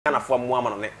anafo amoa ma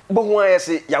no ne bo ho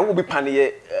ayese ya wo bi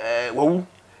pane wawu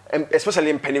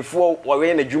especially mpanifo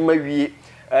wawe na dwuma wie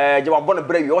je wabɔ no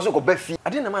bra wie wo so ko ba fi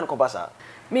ade na man ko ba sa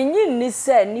menyi ni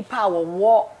se nipa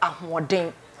wo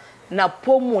ahoden na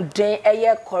pomuden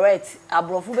eye correct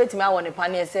abrofo betimi awɔ ne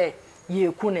pane se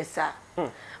ye ku ne sa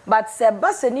but se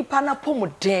ba se nipa na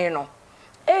pomuden no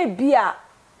ebia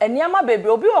eniama bebe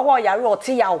obi wo ho yare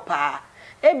ote yawo pa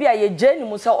ebia ye jeni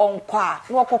mu se onkɔ a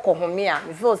na okokɔ home a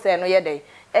me feel say no ye dey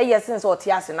eye sense ote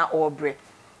ase na obre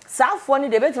saafo ni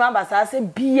de betimi abasa se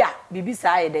bia bibi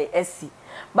sa ye dey asi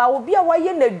ba obi a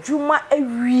waye na dwuma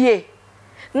awie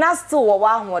na still wo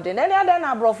wa ahode na ade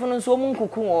na abrofo no so mu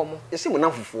nkuku wo mo yesi mu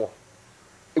namfofo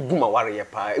egu ma ware ye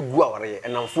pa egu aware ye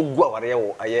enamfo gu aware ye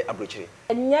wo aye abrochire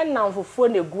enye namfofo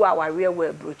na egu aware ye wo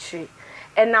abrochire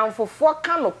enamfofo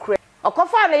ka no kre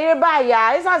okofa na yire ba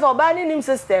ya isa so ba ni nim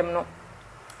system no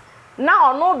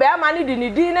na ono be ma ni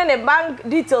di ne bank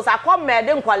details akome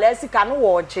de nkwala sika no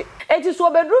wo oje eti so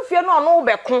obedru fie no ono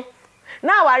be ko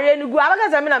na aware ni gu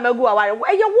abaka se me na magu aware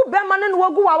eye wo be ma no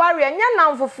wagu aware enye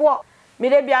namfofo me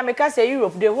de bia me ka say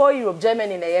Europe the whole Europe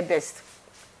Germany na ye best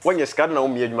when you scan na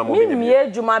umie djuma mo be mi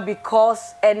ejuma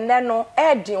because enne no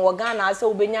edin wo Ghana ase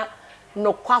obenya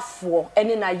no kwafo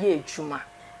ene na ye ejuma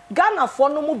Ghana fo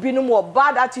no mu bi no mo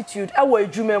bad attitude e wo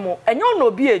ejuma mu enye no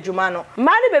obi ejuma no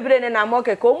ma ni bebre ne na mo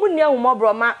keke o mu ni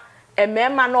ahumobro ma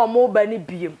emema na o mo ba ni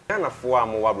biem Ghana fo a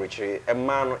mo wabrochire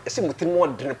ema no ese mutiri mo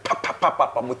odene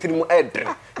papa mutiri mo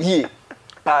edene ye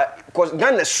because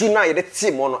Ghana suna ye de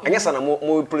team no enye sana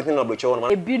mo politin na brochire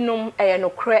no ebinum eye no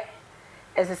kre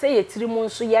ese say ye tiri mu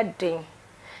nso ye den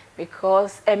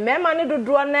because emema ne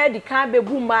dodo na di kan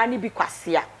bebu ma ni bi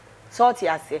kwasea sort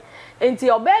yase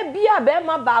enti oba bia be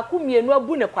ma ba ku mienu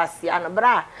abu ne kwasea no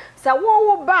bra se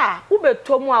wo ba wo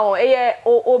betomu a wo eye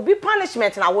obi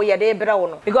punishment na wo ye de bra wo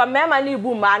no because emema ne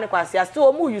bu ma ne kwasea still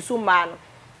o mu yusu ma no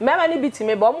emema ne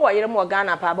bitime ba o mu yere mu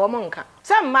Ghana pa ba o mu nka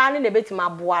se ma ne betima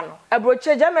boa no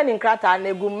abroche Germany nkrata na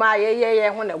egu ma ye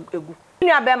ho na egu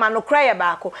nua be ma no kra ye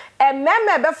ba ko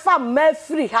ememe be fa ma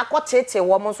free ha ko tete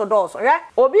wo mo so do so hwe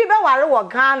obi be ware wo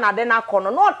Ghana de na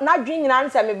kono no na dwen nyina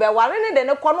nse me be ware ne de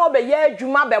ne kono obe ye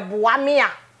adwuma be boa me a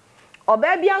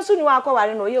oba bia nso ni wa ko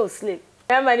ware no ye o slave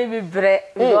mema ni bi bre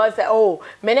because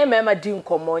me ne mema di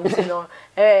nkomo nti no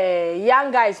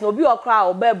young guys no bi okra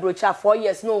oba brocha 4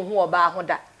 years no hu oba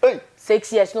ahoda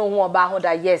 6 years no hu oba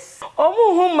ahoda yes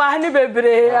omu hu ma ni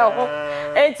bebre ho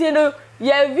enti no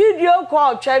ye video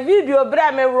call twa video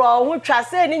bra me ro hu twa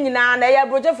se ni nyina na ye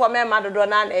broche for me ma dodo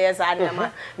na ye sa na ma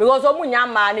because omu nya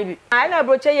ma ni bi ai na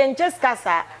broche ye nche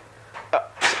skasa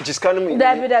jiska no mi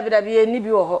dabi ye ni bi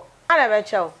wo ho ana be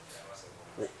chew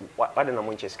what na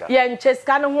mo ncheska ye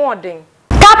ncheska no ho odin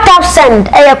tap send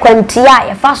eye kwantia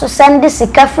ye fa so send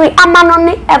sika free amano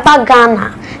ni eba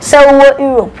Ghana se wo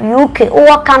Europe UK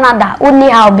wo Canada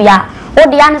oni how bia o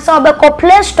di an se obeko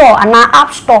Play Store ana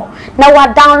App Store na wa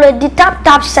download the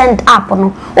tap send app no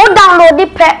o download the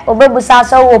pe obebusa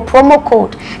se wo promo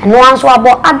code and once wa bo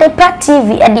Adepa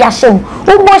TV e dia shem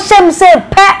wo bo shem se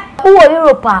pe wo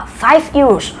Europe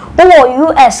 €5 wo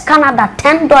US Canada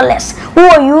 $10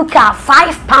 wo UK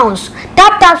 £5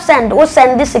 tap send wo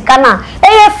send this kana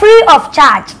e free of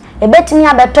charge e betimi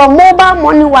abeto mobile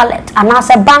money wallet and as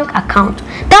a bank account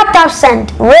tap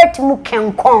send rate mu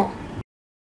kenkon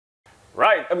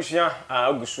right abusuya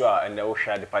agusu a ene wo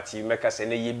hwa de party make say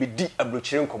na ye bidi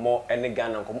abrochire nkomo ene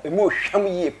Ghana nkomo emo hwam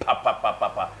ye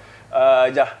papa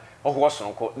ja oho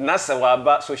sonko na se wa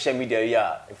ba social media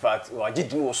ya in fact wa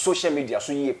gidi wo social media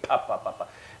so ye papa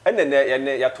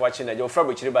ene ya to achi na je ofra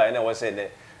abrochire ba ene wo say ne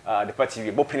the party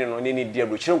we bopini no ne di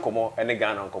abrochire nkomo ene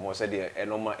Ghana nkomo say de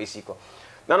enoma esiko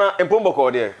nana empombo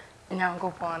ko de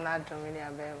nyankopon na domini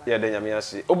abeba ya de nyame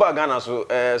ase oba Ghana so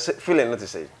feeling not to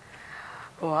say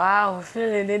wow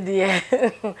feeling it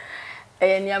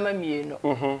there nyama mienu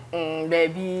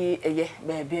baby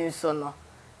baby nso no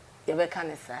ye be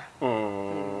kan sa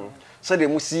so de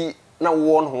musi na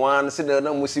won ho an se de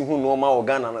na musi hu no ma o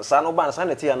Ghana na sa no ba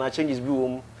na te ya na changes bi wo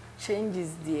mu changes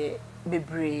there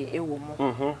bebre e wo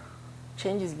mu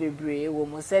changes bebre e wo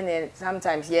mu say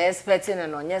sometimes you expecting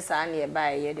no nya sa na e ba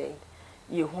ye de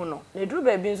ye hu no na dru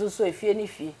baby nso so efie ni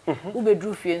fie wo be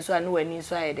dru fie nso anu wani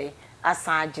nso aye de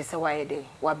asaje se waye de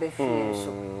wa be fie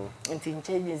nso nti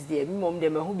changes there mi mom de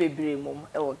me hu bebre mom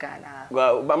e wo Ghana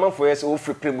ba man for yes wo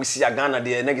free premusi ya Ghana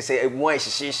de na say mo a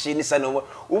hihihie ni sa no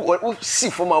wo si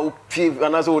forma wo pie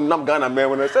ana so nam Ghana me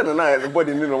no say na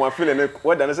body ni no ma feel na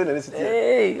what na say na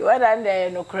city what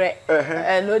and no kre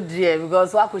no dear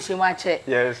because wa kwhye mu ache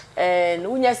yes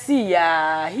unya see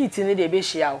ya heat ni de be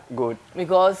hia good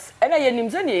because ena ye nim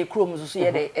say na e krom so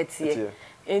ye de etie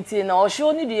enti na o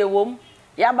show ni de wom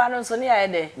Yaba no so ne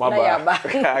ayede na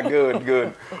yaba.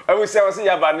 Good. I will say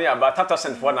yaba ne yaba tata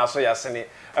sent for na so yasene.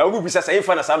 I will be say if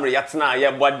na samre yatena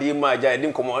ye body ma ja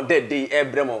edin komo dey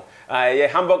ebremo. Ye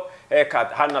Hamburg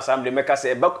cat Hannah Assembly make us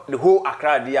back the whole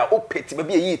Accra dia o peti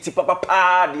be yi ti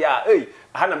papa dia eh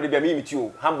Hannah me be meet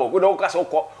you Hamburg we don cast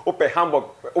open Hamburg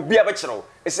obi a be kiro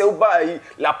e say o ba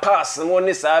La Paz no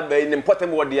ne sa be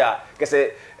important word dia ke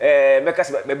say make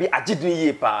us be agidni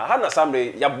yi pa Hannah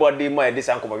Assembly ya body ma e dey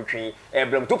san komo twen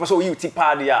ebrem to person yi ti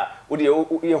pa dia o de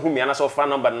ye hu me na so fra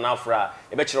number na fra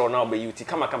e be kiro na o be yi ti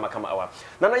kama awa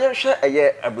na yen hwe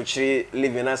eye abuchiri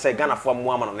living na say Ghana fo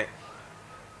mo amano ne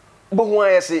bo ho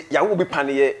ayese ya wo bi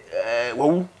pane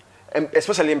wawu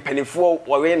especially mpanifo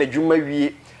wo na dwuma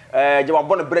wie je wa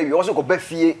bone bra wie wo so ko ba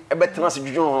fie e betena se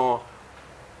dwudwon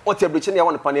o te abriche ne ya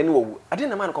wo ne pane ne wawu ade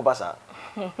na man ko basa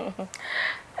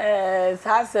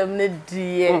sasem ne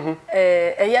die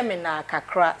eye me na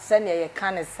kakra se ne ye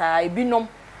kan sa ebinom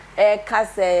ka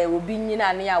se obi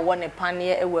nyina ne ya wo ne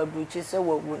pane e wa abriche se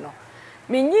wawu no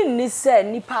menyi ni se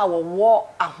nipa wo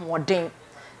ahoden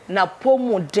na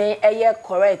pomu den eye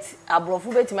correct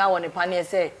abrofu betimi awon nipa ne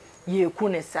se ye ku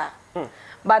ne sa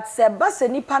but se base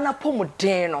nipa na pomu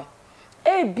den no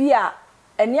e bia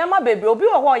eniama bebe obi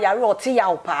wo ho yare ote ya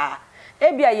opa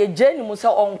e bia ye jeni mu se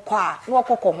onkwa na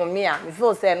okokko home a me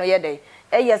feel say no ye dey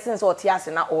eye sense ote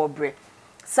ase na obre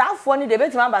saafo ni de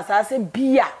betimi abasa se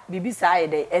bia bibi sa ye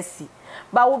dey esi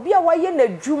ba obi a waye na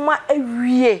dwuma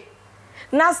awie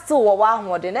na still wo wa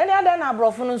ahoden ene ada na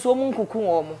abrofu no so mu nkuku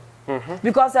wo mo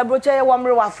because abroche ye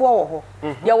womre wafo wo ho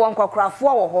ye won kwakrafo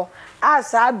wo ho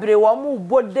asa abre wo mu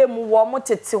bodem wo mu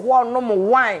tete ho no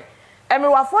mu wine emre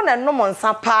wafo na no mu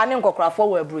nsa pa ne kwakrafo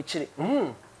wo abrochire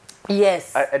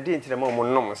yes I didn't tell mo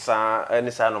no sa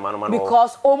ni sa no man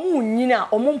because omu nyina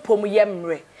omu mpom ye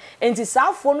mre enti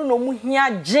saafo no mu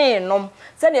hia gin no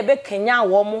se ne be kenya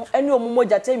wo mu ene omu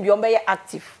moja tem bi o be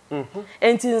active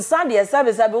enti nsa de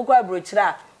service abe ko abrochire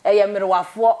a eye mre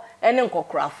wafo ene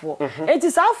nkokrafo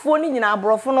enti saafo ni nyina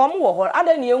abrofo no mo wo ho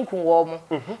ada ne yenku wo mo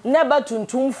ne ba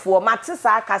tuntumfo mate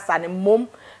sa akasa ne mom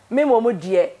me mom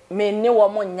de me ne wo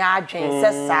mo nya adwen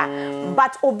sesa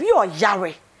but obi o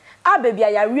yare abebia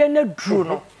yare na duru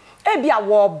no ebia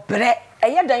wo bre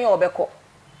eye dan ye obekọ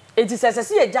enti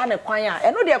sesese ye ja ne kwan a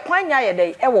eno de kwan nya ye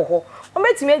dey e wo ho o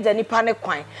metime eja nipa ne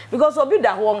kwan because obi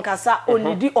da ho nkasa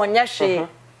onidi onye hwe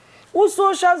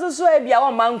uso shazo so ebia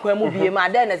wo mankwa mu bie ma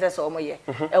da necessary omo ye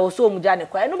e wo so omuja ne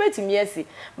kwa no betimi esi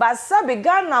ba sabe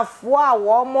Ghana fo a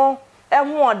wo mo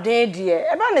ehu oden de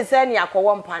e ba ne se ne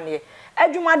akowo mpane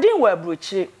adwumaden wa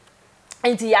abrochi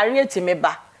enti yare etime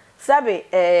ba sabe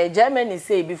Germany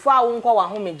say before I won kwa wa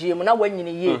homegie mu na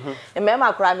wanyini ye emema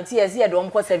akra meti yes ye do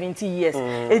mko 70 years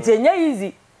enti enya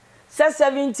easy say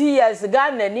 70 years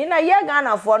Ghana ni na ye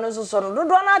Ghana fo no so no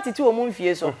dodo na atete o mu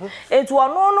mfie so enti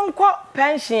ono no nko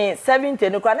pension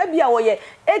 70 no kwa na bia wo ye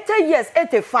 80 years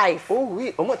 85 oh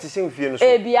we o mo ti se mfie no so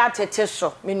e bia tete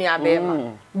so menu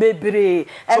abema bebre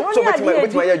so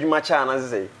betima ya adwuma cha na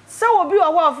say se obi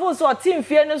wo afo so team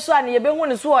fie no so ane ye be hu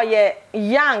ne so ye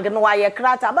young no wa ye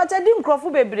krata but edi nkrofo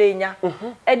bebre nya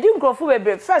edi nkrofo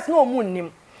bebre first no mu nnim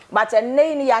but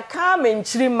enne ni ya ka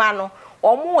menchiri ma no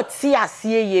omo ti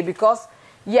asie ye because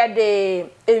ye de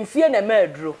emfie na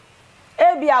maduro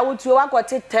e bia wotuo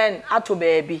wakote 10 ato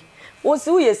baabi wo si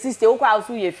wo ye 60 wo kwa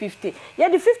wo ye 50 ye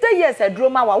de 50 years aduro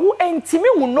ma wa wo entimi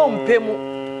wo no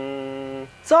mpemu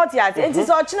so ti ati enti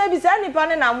so china bi se nipa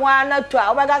ne na mo ana to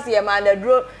a obaga se ye ma na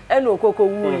duro ena okoko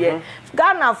wu ye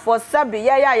Ghana for sabe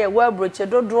ye wa abroche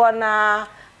dodo na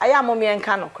aya mo me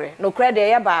enka nokre de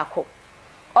ye baako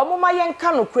omoma ye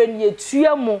nka nokre ne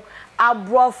etua mu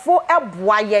abrofo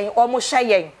eboa yen omo hye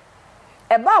yen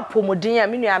e ba pomodin a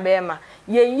menu abema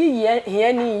yen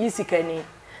yi ni yi sikani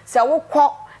se wo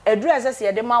kọ edure se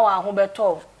ye de ma wa ho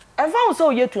beto e fa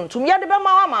so ye tuntum ye de be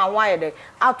ma wa ma wa ye de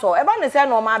ato e ba ne se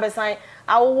no ma besan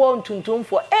awo ntuntum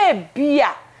fo e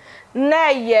bia na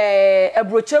ye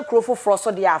abroche krofo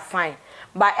froso de afine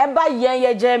ba e ba yen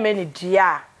ye Germany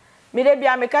dia me de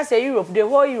bia me ka say Europe the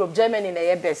whole Europe Germany na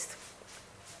ye best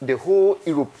the whole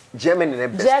Europe Germany the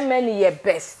best Germany ye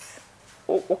best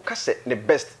o ka say the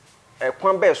best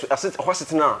kwan be so asit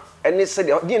hosit na any say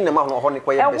the na ma ho ne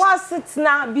kwa ye best hosit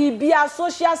na bibia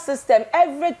social system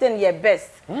everything ye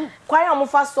best kwan am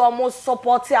fa so mo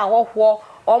support ahoho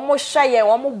omo hye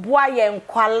omo boa ye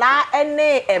nkwala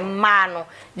ene emma no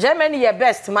Germany ye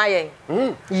best ma ye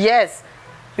yes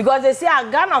because they say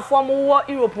Ghana for mo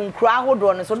Europe nkura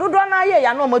ahodo no so dodo na ye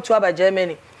ya na omo tu aba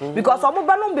Germany because omo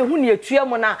ba no be hu ne etua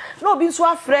mu na obi nso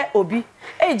afre obi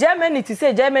Germany ti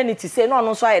say no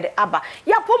no so aye aba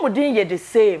ya pomudin ye the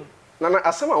same Nana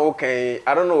asema okay,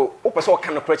 I don't know. O person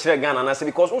can no kire Ghana na say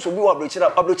because also be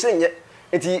abrochire nye.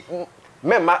 Enti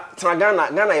memma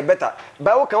Ghana e better.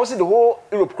 But we can also the whole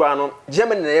Europe kwa no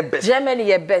Germany na best. Germany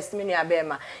ye best me nua be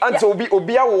ma. Ante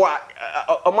obi awo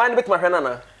oman betima hwe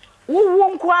nana. Wo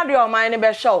nkwa de oman ne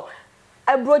be show.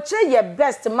 Abrochire ye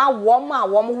best ma wo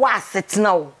wa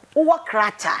asetena wo. Wo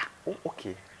krata.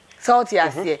 Okay. So ti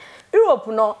ase. Europe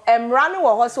no emra ne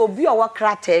wo ho so obi o wo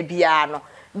krata bia no.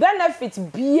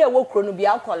 Benefit be wo kro no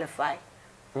bia qualify.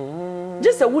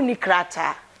 Just a wuni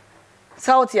krata.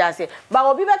 So ti ase. Ba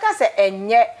obi beka se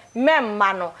enye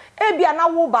memma no. E bia na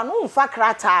wo ba no mfa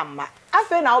krata ama.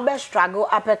 Afa na wo be struggle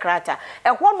ape krata.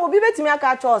 Ekwo no obi betimi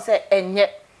aka cho se enye.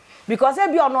 Because e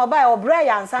bia no ba e obre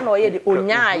ya ansa na oye de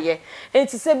onyaaye.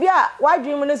 Enti se bia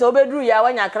wadwim ne se obeduru ya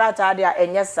wanya krata de a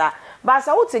enye sa. Ba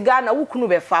sa wo ti Ghana wo kunu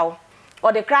be fawo. O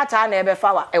de krata na e be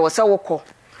fawa e wo se wo ko.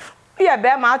 Iya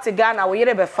be ma ati Ghana wo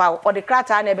yire be fa o de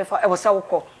krata na be fa e wo se wo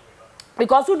ko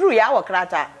because udru ya wo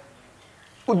krata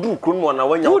udru kunu na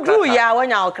wanya krata udru ya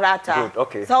wanya wo krata good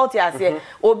okay sauti ase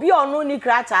obi onu ni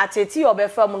krata ateti obe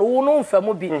fam no wo no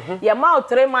mfam bi ye ma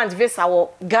 3 months visa wo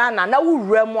Ghana na wo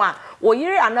wura mu a wo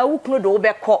yire ana wo kunu do wo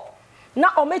be ko na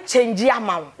o me change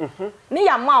amount ni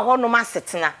ya ma ho no ma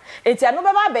setena enti ano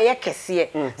be ba be ye kese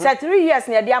se 3 years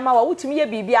na de ama wa wutumi ye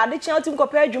bibia de chen otim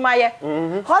kopa adwuma ye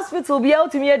hospital bia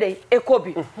wutumi ye de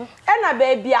ekobi na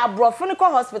be bia abrofo ne ko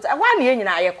hospital wa na ye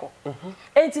nyina ye ko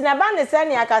enti na ba ne se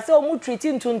ne aka se o mu treat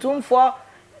ntuntumfo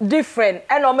different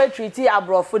and o me treat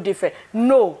abrofo different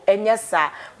no enye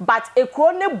sa but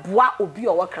ekro ne boa obi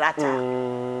o wakrata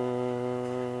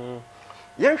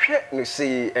yenhwe ne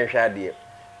se enhwe ade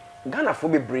Ghana fo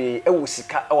bebre ewo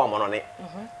sika ewo amonone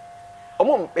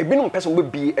omo ebinum person be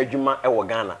bie adwuma ewo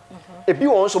Ghana ebi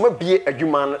won so ma bie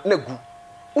adwuma na gu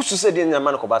usu se de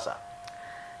nyama na kobasa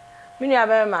mini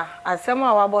abema asem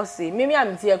a wabosi mimi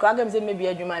amti e ko agam se me bie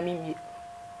adwuma mimi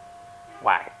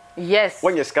why yes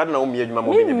when you scared na o mie adwuma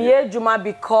mo mimi adwuma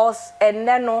because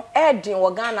enne no edin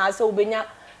wo Ghana se obenya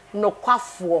no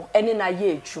kwafo ene na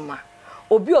ye adwuma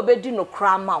obi obedi no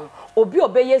krama obi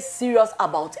obeye serious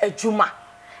about adwuma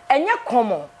enye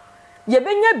common ye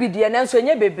benya bidie na nso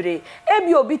enye bebre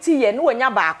ebi obi ti ye no wonya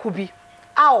baako bi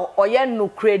a oye no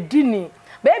credini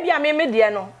baby ameme de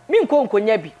no mi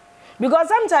nkonkonya bi because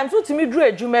sometimes utimi dru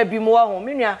adwuma bi mo ho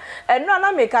me nua eno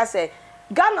na make say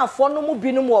Ghana for no mu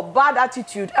bi no mo bad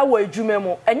attitude e wa adwuma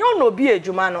mu enye no obi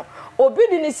adwuma no obi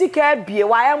di ni sika bie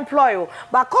wa employ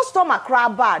but customer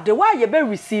crab bad the way ye be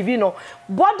receive no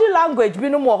body language bi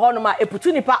no mo ho no ma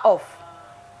eputu nipa off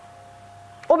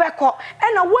obeko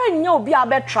ena wanya obi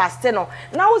abe trust no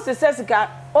na wo sesesika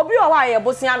obi o wa ye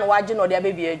bosia no waje no de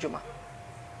abebi adwuma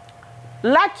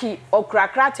lucky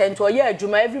okrakra tent oye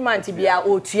adwuma every month bia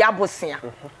otua bosia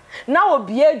na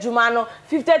obi adwuma no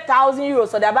 50,000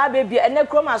 euros so de abebi ene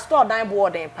kroma store dan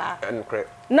boarding pa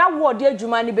na wo de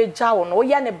adwuma ni be jawo no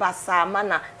oye ne basa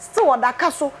mana still odaka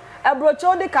so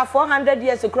ebrocho de ka 400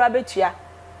 years okra betua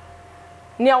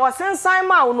ni awasensan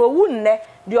ma wo no wu nne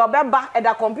di obeba e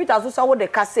da computer so so wo de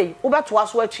kasei wo beto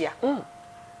aso atua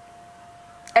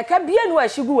eka bia no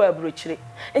ahyigu wa abrochire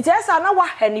nti esa na wa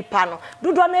hanipa no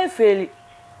dodo na efeli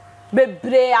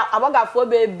bebre abagafo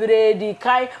bebre di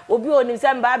kai obi oni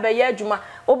se mba be ye adwuma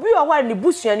obi o wa ni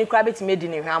busuani kra betime di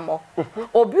ne hwamo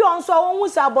obi on so won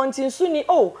wusa bontin su ni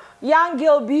oh young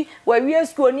girl bi wa wie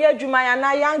school ni adwuma ya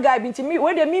na young guy binti mi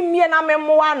we de mi mie na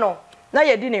memmoa no na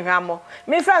ye di ne hwamo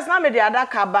me first na me de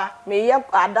adaka ba me ye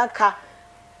adaka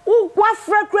wa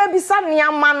frekra bi sa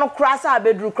niama no kra sa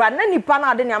abedru kra na nipa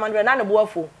na ade niama no na ne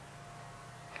boafo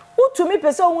utumi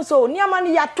pese ohun so niama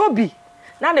ni ya tobi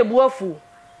na ne boafo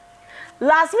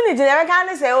last minute they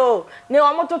can say oh ne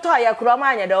o mototo ya kra ma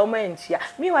anya da o ma ntia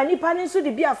mi wa nipa ni so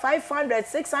de bia 500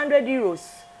 600 euros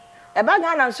e ba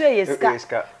ga na so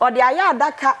yeska o de aya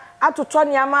adaka atoto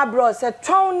niama bro se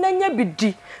ton nanya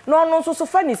bidi no no so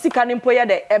fa ni sika ni mpo ye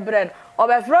de ebre no o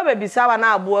be fro be bisawa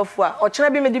na aboafo a o kire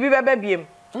bi me de bi bebe biem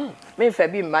me fa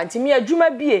bi ma nti me adwuma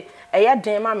bie eye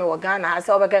den ma me wo Ghana ha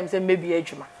se obeka me se mebi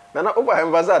adwuma na na over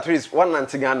embassy at least one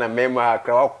nanti Ghana mema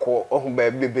akra wakọ ohun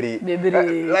ba bebere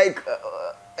like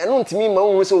eno ntimi ma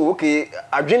ohun so okay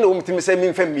adwene wo ntimi se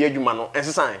me fa me adwuma no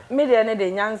ensesan me de ne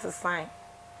de nyanse sign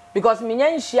because me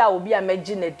nyan hia obi a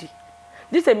magi na di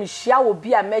this me hia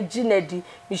obi a magi na di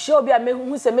me hia obi a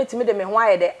mehu se metimi de me ho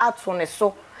aye de ato ne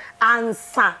so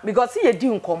ansa because ye di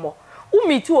nkomo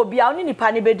umiti obi a oni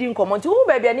nipa ne bedi nkomo nti wo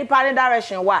ba bia nipa ne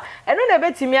direction wa eno na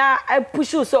betimi a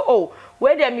push so oh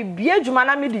we dey me bie adwuma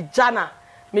na me di jana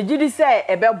me gidi say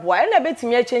ebeboa eno na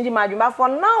betimi a change my adwuma for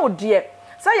now dear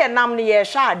say ye nam ne ye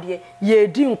hwa ade ye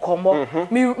di nkomo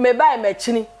me buy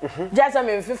machini just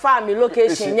me fifa me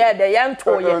location ye de ye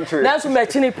nto ye na so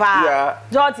machini pa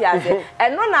jot ya se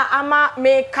eno na ama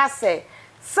me kase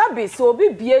sabi so obi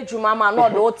bie djuma ma na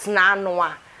do tena anu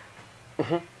a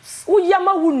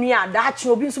uyama wunua da chi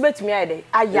obi nso betimi ayede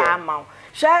aya ama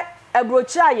hwe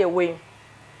ebrochi ayewe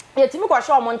yetimi kwa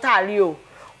hwe omo ntare o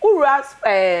ura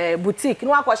boutique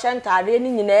no akwa ntare ni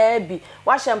nyina bi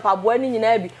wa mpaboa ni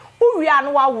nyina bi uria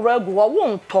no wa wura gu wo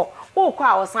nto wo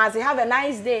kwa osan say have a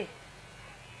nice day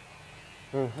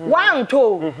one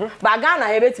to bagana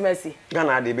he betimasi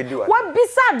Ghana de be di wa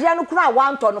bisa de no kura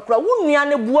one to no kura wunua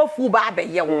ne buafu ba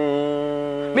abeye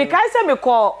wo because say me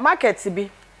call market bi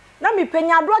na mi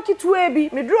penyado akitua bi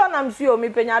mi duro na msuo mi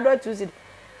penyado 2 cedi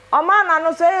o ma na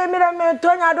no say mi re me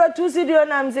tonyado 2 cedi o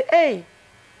na mse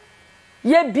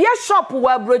ye bia shop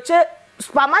wa broche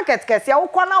supermarket kese wo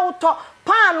kona wo to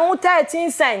pan no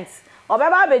 13 cents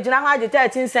obeba abegina ho age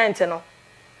 13 cents no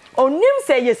onim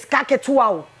say ye ska ketua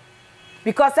wo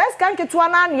because ska ketua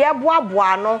na na ye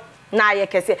boaboa no na ye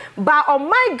kese ba o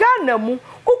my Ghana mu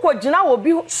ukogina wo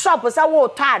bi shop say wo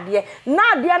to ade na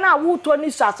ade na wo to ni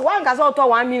shas wan ka say wo to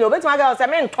 1 million betima ga say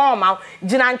me nton ma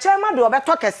gina nche ma de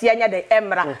obeto kese anya de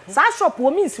emra sa shop wo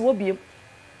mi nsi wo bi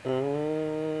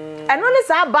eno ni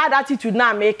sa bad attitude na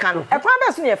America no e kwa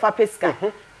be so ne fa pesika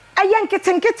eye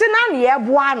nkete na na ye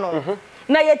boa no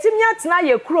na yetimi atena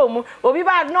ye krom obi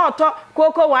ba na oto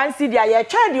koko 1 cedi aye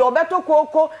twa de obeto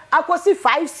koko akosi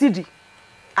 5 cedi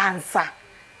ansa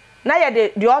na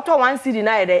ye de oto 1 cedi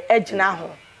na ye de agina ho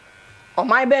o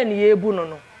mai be ne ye ebu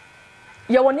no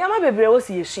ye woni ama bebre wo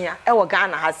si yesua e wo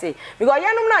Ghana ha sei because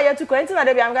yenum na ye tukwan nti na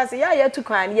de bi am ga sei ya ye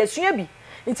tukwan ye sua bi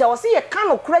nti wo se ye ka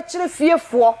no kura kire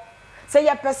fiefo se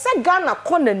ye pese Ghana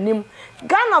konanim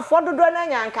Ghana fo dodo na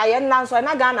nyanka ye nanso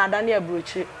na Ghana da na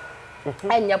abrochi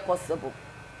enye possible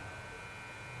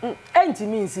enti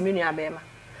mi nsimi nua bema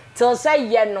till say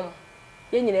ye nom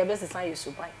ye nyina be sesan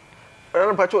yesu bai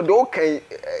ran pacho de okay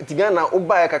ti Ghana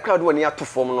oba kakra do woni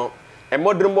atofom no e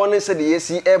modern born se de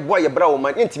yesi e boy ye bra wo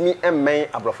man ntimi emmen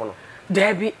abrofo no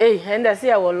debi and I say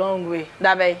a long way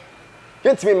da bai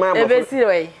ntimi man abrofo e be si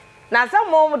way na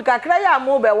some mom kakra ya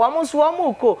mo be wo so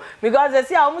wo ko because they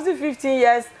say almost 15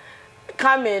 years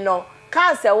coming no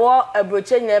can say wo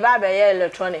abroche nyina ba be ye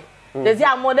electronic they say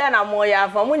modern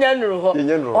amoya fa munya nuru ho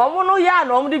omo no ya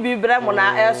no omo de bi bre mo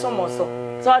na e so mo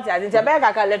so ti ati be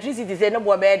kaka electricity say no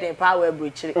bo be den power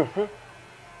abroche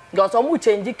because omo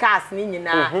change cars ni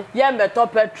nyina ye meto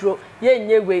petrol ye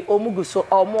nyewe omugu so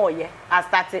omo ye a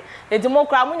start enti mo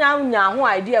kra munya ho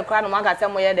idea kra no maka se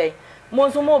mo ye den mo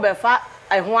so mo be fa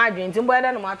ho adwen enti mo ye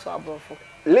den no mato abrofo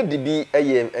lady bi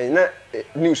na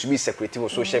news bi secretary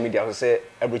social media so say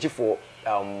abroche for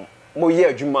mo ye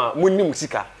adwuma mo nim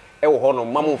sika e wo ho no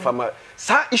mamon fama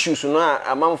sa issues no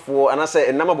amamfo anase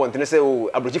enama bontene say o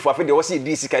abroche for afi de wo se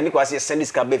di sika ni kwa se send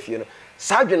sika ba fie no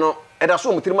sa adwen no e da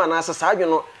so mutirima na sa adwen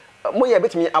no mo ye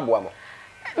betimi aboa mo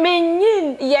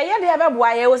menyin ye de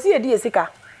abeboa ye wo se di sika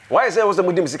why say wo se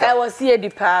mo dim sika I was here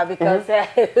Adepa because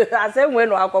I say when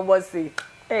no akobosi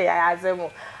I say mo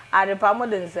Adepa mo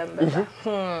den sembe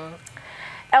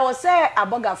I was say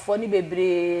abogafo ni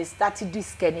bebre start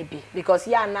this can be because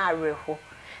ya na areho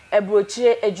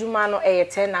ebrochire ejuma no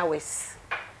 10 hours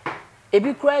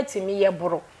ebi kura timi ye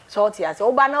boro so ti ase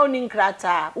oba na oni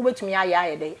nkrata ubetimi aya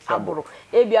ye aboro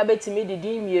ebi abetimi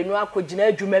didi mienu akogina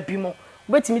ejuma bi mo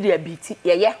ubetimi de abiti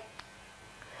ye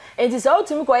enti so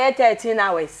utimi ko ye 13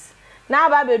 hours na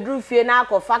aba bedru fie na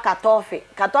akofa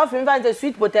katofe mfa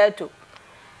sweet potato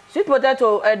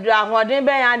ahoden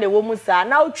ben ya na wo musa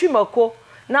na utwi mako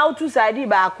na utu side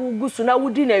ba aku gusu na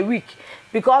wudi na week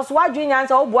because wadwe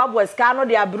nyansa oboabo ska no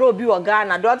de abro obi wo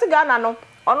Ghana do ti Ghana no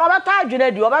ono beta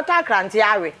adwene di obeta akranti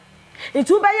awe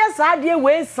itu be ye sa de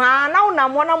we san na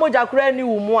unamo na moja kura ni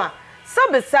wumu a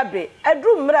sabe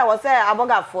edru mre wo say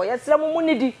abogafo ye sere mu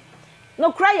nidi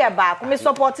no kura ye ba ko me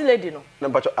support lady no na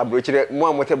bacho abrochire mu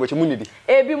amote abrochi mu nidi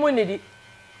ebi mu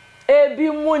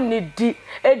nidi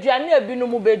eduane ebi no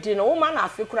mu bedi no wo ma na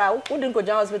afi kura wo di nko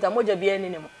general hospital moja bi ani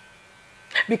ne mo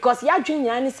because ya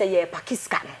dwenya ni say ye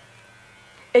Pakistan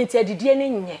enti adidie ni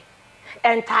nye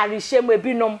entare hyem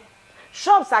ebinom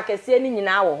shops akese ni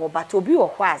nyina wo ho but obi wo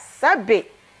ho asabe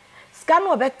ska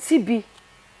no obeti bi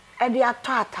e de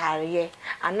ato atare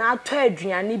ana ato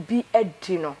aduane bi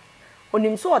edi no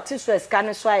onim so ote so ska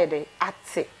ne so ayede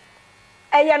ate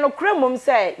eye no kremom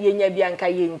say yenya bi anka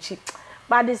yenchi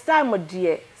but this time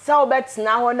dear say obeti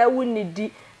na ho na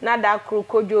wunidi na da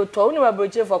krokojo to oni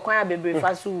mabroche for kwan abebre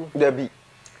faso dabi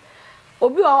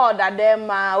obi o order dem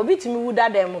ma obi timi wuda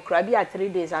dem kra bi a 3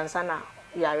 days ansa na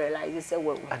you realize say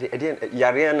we again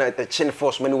yare na the chin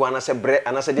force many one say break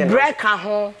and say break ka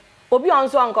ho obi on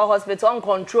so on hospital on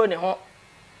control ne ho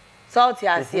salt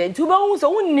ya se nti be hu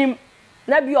so unnim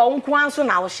na bi on kwan so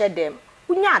na wo hye dem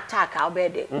unya attack a be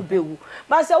de ubewu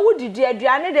ba say wo didi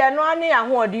aduane de no ane ya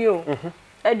ho odi o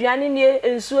aduane ni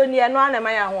ensuo ni no ane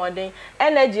ma ya ho odi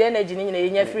energy ni nyina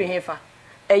yenya free hefa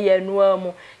eye no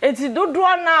amu enti dodo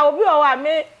na obi o wa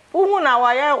me uhu na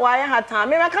waye hatan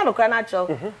me maka no kana cho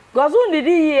because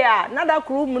undidi here na da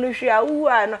kru mu no hwe a uhu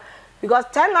a because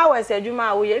 10 hours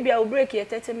adwuma wo ye bia wo break ye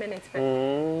 30 minutes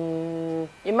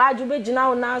imagine be gina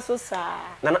wo na so sa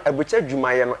na abucha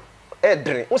adwuma ye no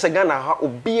edren wo se Ghana ha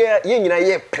obia ye nyina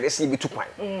ye press bi tukwan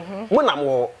mo na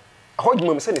mo ho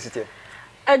adwuma me se ne sitie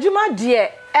adwuma de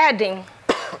eden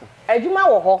adwuma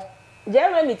wo ho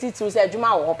Jeremy titu se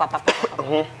adwuma wo ho papa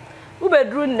wo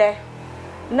bedru nne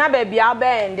na baby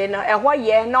abende na ehwo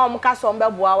ye na omka so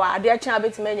mbeboa wa ade akyan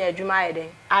betimanya adwuma ye den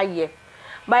aye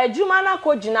ba adwuma na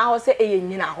ko gina ho se eye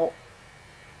nyina ho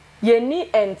ye ni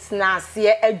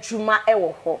entnase adwuma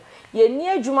ewo ho ye ni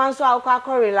adwuma nso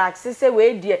akọ relax se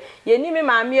we die ye ni me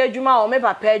maami adwuma o me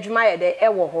papa adwuma ye den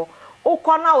ewo ho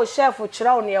ukọ na o chef kire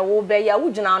o ne wo be ya wo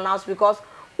gina na house because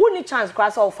wo ni chance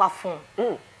cross of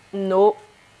phone no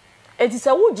it is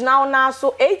a wo gina na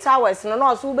so 8 hours no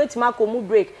no so wo betima komu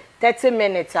break 30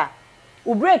 minutes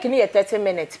u break ni 30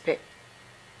 minutes pe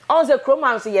on the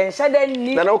chroma so yen shade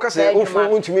ni na wo say wo fu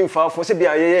ntumi mfa fo se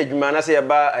bia ye adwuma na se ye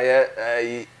ba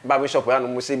barber shop ya no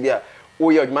mo se bia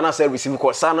wo ye adwuma na se receive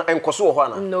ko sa no enkoso wo ho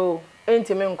ana no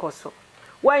entimi nkoso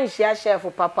wan hia chef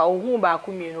papa ohun ba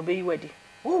ko mi no be yi wadi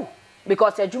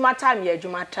because adwuma time ye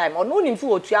adwuma time ono ni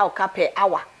mfu otu a ka per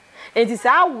hour enti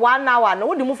sa 1 hour no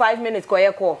wo di mu 5 minutes ko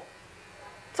ye ko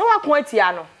so wa ko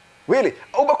atia no really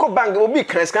obako bank obi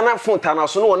kan scanner phone ta na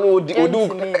so no won odi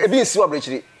ebi nsi wa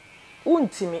brechiri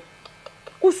untimi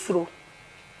usro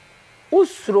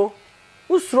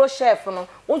chef no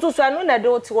unso no na de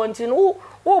oti wonti no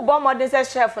wo bo modern say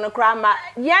chef no kra ma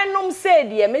yenom say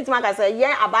de metima ka say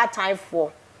yen about time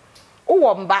for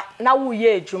wo mba na wo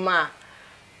ye adwuma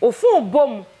ofun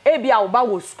bom ebi a wo ba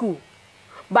wo school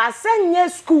ba senye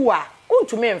school a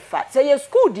untumi mfa say ye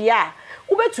school dia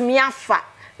wo betumi afa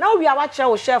na wo bia wa kire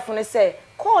wo chef no say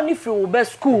call ni free wo ba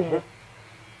school mu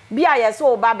bia yes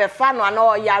wo ba be fa no na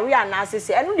o yare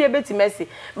anasese enu de betimesi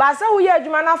ba sa wo ye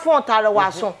adwuma na phone tare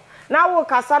waso na wo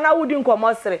kasa na wo di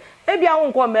nkomosere e bia wo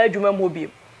nkom adwuma mo bi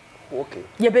okay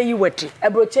ye be yi wati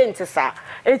ebroche ntisa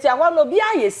enti akwa no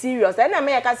bia ye serious e na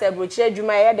me ye kasa ebroche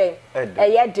adwuma ye den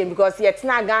ye den because ye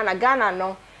tena Ghana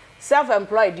no self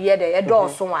employed ye den e do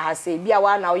so wa ha se bia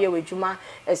wa na wo ye adwuma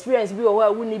experience bi wo ha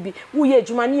wo ni bi wo ye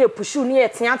adwuma ni ye pushu ni ye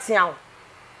teatea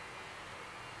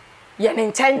ye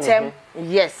ntentem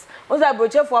yes oza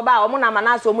broche for ba omo na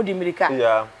mana so omo di mirika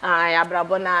yeah ya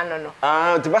brabo na no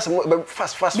the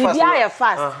best fast bibia ya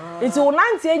fast nti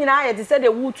wonante enyina ya te se de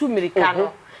wutu mirika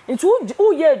no nti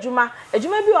wo ye adwuma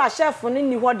bi o chef ni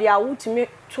ni ho de a wutimi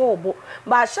tobo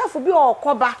ba chef bi o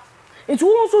koba nti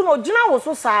wo nso no gina wo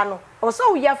so saa no o so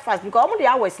wo ye fast because omo de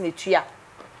hours na tua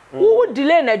wo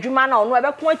delay na adwuma na ono e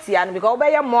be ko atia no because wo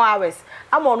be ye more hours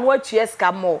ama ono atua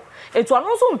ska more nti ono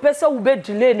nso mpese wo be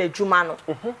delay na adwuma no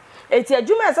eti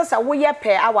adwuma esasa wo ye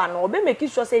per hour no be make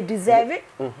sure say deserve it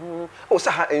o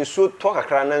sa ha enso to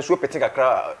kakra na enso pete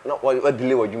kakra na wa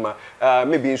delay adwuma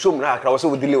maybe enso mu na kakra wo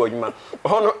so delay adwuma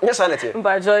ho nya sanity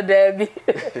mbajo debi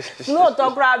no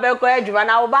to kra be ko adwuma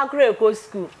na wo ba kra eko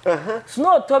school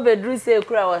no to be dru say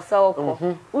kra wo sa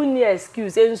okọ uni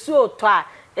excuse enso to a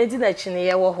enti na chine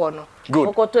ye wo ho no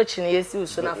okoto chine ye si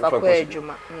uso na fa ko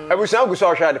adwuma abusa guso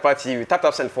ohwa Adepa TV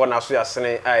tap send for na so ya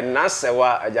sene na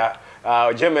sewa aja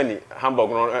Germany Hamburg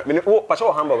no me wo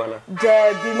pacho Hamburg na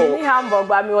Debi mini Hamburg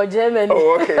ba me o Germany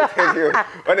oh okay thank you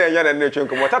ona enya na netwe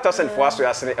nkomo tap send for aso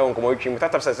ya sene e nkomo twi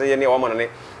tap send say ye ne wo mo no ne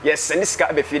yes send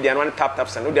ska be feed no tap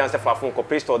send no dey answer for phone ko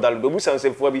Play Store download obusa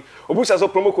say for bi obusa so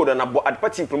promo code na Adepa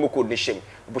TV promo code ne shem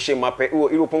bo shem map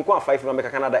Europe nko 5 America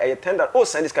Canada e $10 oh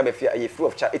send ska be feed e free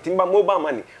of charge etimba mobile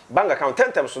money bank account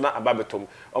 10 times so na ababetom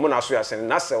omo na aso ya sene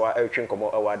na sewa e twi nkomo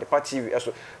wa Adepa TV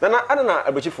eso na ana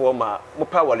abachi for ma mo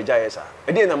pa walija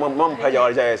edi na mam pa ja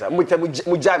warja yesa mu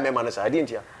ja mema na sa edi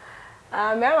ntia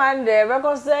mema nde be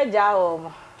ko se ja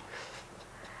o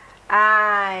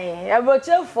ai e bo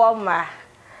che for ma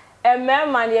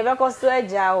mema ne be ko se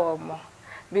ja o mo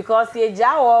because ye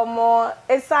ja o mo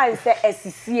esa se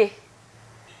esisie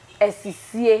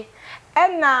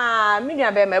na mi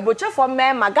nua be me bo che for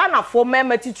mema Ghana for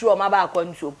mema titru o ma ba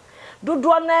kontu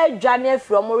dodo na adwane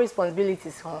afro mo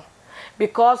responsibilities ho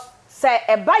because say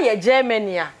eba ye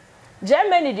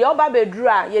Germany di oba bedru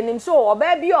a yenim so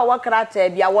oba bi o wakrata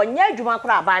bia wonye adwuma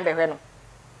kra ban behwe no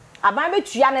aban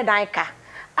betua ne dan ka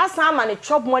asa ama ne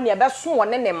chop money e be so won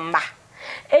ne mma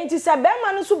enti se be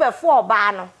ma no so be fo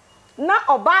oba no na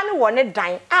oba ne won ne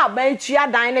dan a ban tua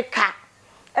dan ne ka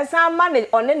esa ama ne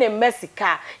one ne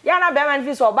mesika ya na be ma ne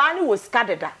fi so oba ne wo sika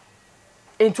deda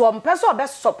enti o mpe so be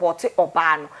support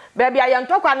oba no be bia ye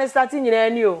ntokwa ne start nyina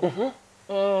ani o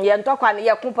ye ntokwa ne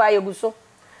ye kupa ye guso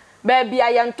be bia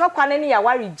ye ntokwa ne ya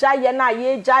wari gya ye na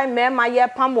ye gya mema ye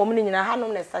pam wo ne nyina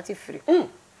hanom ne start free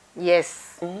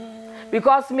yes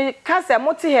because me kase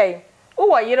moti hey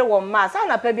wo yire wo ma sa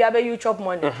na pa bia be you chop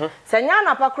money senya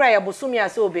na pa kra ye bosumi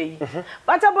ase obeyi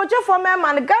but aboche for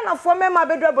mema ne Ghana for mema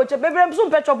be do aboche bebre mso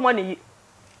mpe chop money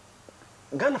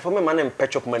Ghana for me man and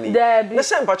patch up money. The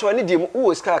same patch I need you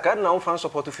who is car now fan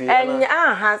support to feel. And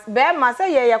bear massa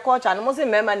ye culture and most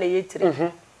member na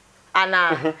yetri.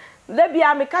 Ana there be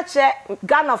a me catch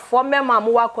Ghana for member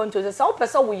more control. So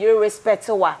person will respect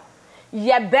wa.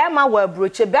 Ye bema we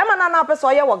broche. Bema na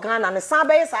person ye wa Ghana and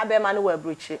sabe ye sabe man we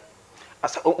broche.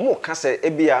 Asa mo ka say e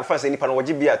bia fa say nipa na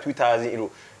wogi bia 2000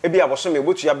 euro. E bia boso me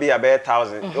botu ya bia be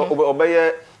 1000.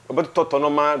 Obeye obeto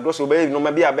normal gross obeye no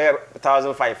ma bia be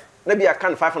 1005. Na bia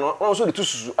kan 5 no so de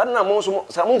tususu adna mo so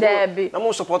sa mo na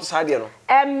mo support sa de no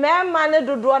mema ne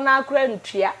dodo na akra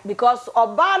ntua because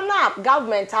oba na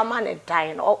government amane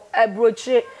dan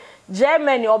abrochi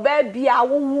Germany oba bia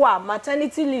wo a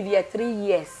maternity leave ye 3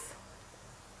 years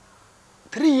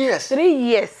 3 years 3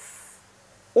 years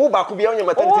o ba ku bia onye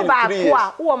maternity leave 3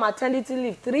 years o maternity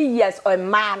leave 3 years o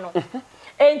ma no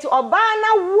enti oba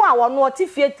na wo a wono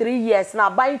otifie 3 years na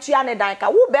ban tua ne dan ka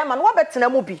wo be ma no wo betena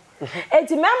mu bi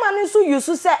enti mema no so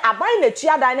yusu se aban na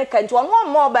tua dan ne ka enti wono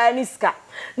mo oba ni ska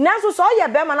na so so ye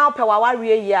be ma na opewa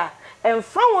warie yi a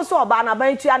emfa wo so oba na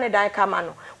ban tua ne dan ka ma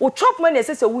no wo chop money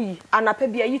esese wo yi anapa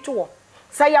bia yi to wo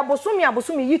sa ya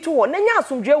bosomi yi to wo na nya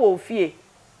asomdwe wo fie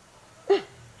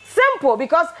simple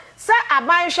because say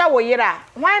aban hwa wo yira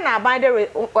why na aban de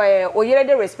o yire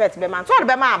de respect be man so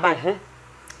be ma aban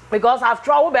because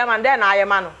after all be man then I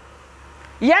man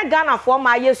ye Ghana for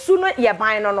my ye sunu ye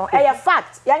ban no e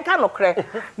fact ye nka no kre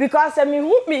because me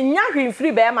nya hwin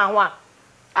free be ma ho a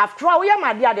after all ye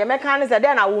ma dia de me kan say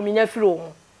then I wo me nya free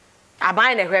ho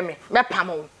aban na hwe me pam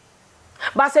ho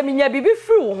ba say me nya bibi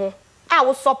free ho a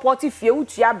wo support fie wo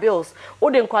tua bills wo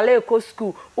de nkwala eko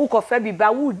school wo ko fa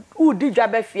biba wo di dwa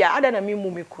ba fie ada na me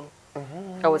mu me kunu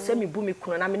I was say me bu me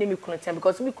kunu na me ne me kunu tem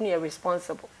because me kunu ye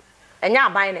responsible enya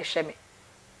aban na hwe me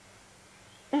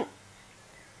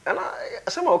and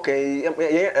some okay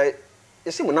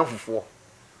you see mo namfofo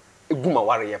eguma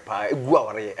ware pa egu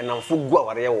aware namfo gu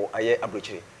aware wo aye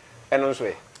abrochire eno nso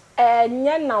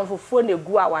nya namfofo na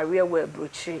egu aware wo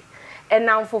abrochire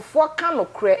namfofo ka no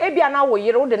kre ebia na wo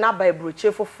yire wo de na ba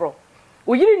abrochire foforo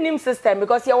wo yire nim system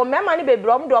because ye wo mema ne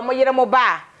bebre om de om yire mo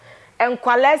ba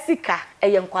enkwala sika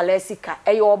enkwala sika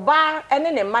oba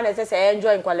ene ne ma na sese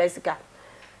enjoy enkwala sika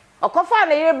okofa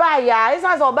na yire ba ya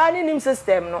isa so oba ne nim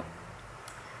system no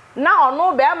na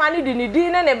ono be ma ni di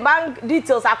ne bank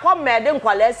details akomede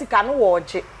nkwala sika no wo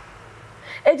oje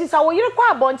eti sa wo yire kwa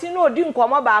abonti na odi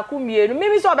nkomo ba aku mienu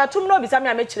mimi so obetum na obisa me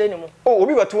amekire ni mu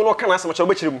obi betum no kana asem cha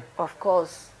obekire mu of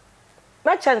course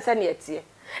me chance na etie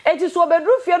eti so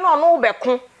obedru fie no ono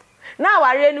beko na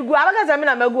aware ni gu abaga za me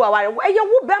na magu aware eye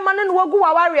wo be ma ne no wagu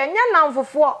aware nya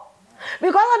namfofo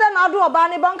because oda na do oba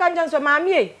ne banka njanso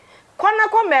maami e kwana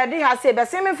komede ha se be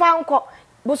se me fa nko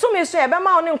busumi so ebe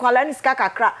ma oni nkwala ni sika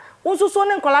kakra unsuso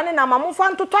ni nkwala ni na mamfa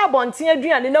ntoto abonten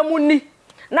aduane na munni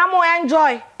na mo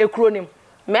enjoy ekronim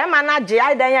mema na je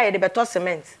aidan ya ye de beto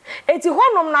cement eti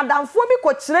honom na damfo bi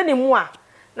ko kire ni mu a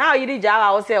na oyiri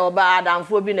jawa wo se oba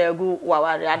adamfo bi na egu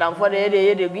waware adamfo de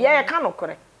ye de ye ka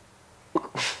nokore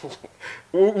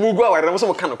mugu aware mo so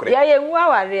mo ka nokore ye ngu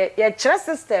aware ye kire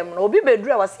system na obi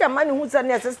bedru a wase ama ni hu se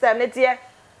na system ne tie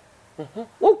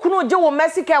ukunu je wo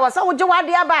mesika wase wo je wa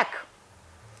dia back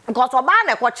because oba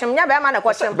na kwochem nya be ma na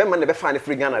kwochem be ma na be fa ne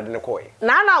free Ghana de ne koy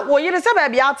na wo yire se ba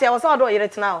bia ate wo se odo yire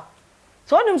tena o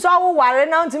so nim so wo ware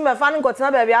na ntim be fa ne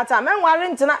kwotena ba bia ate me ware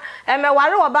ntena me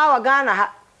ware wo ba wa Ghana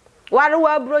ha ware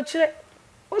wa brochire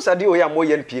o sa di o ya mo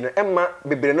yen pi na emma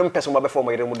bebre no mpese mo be fa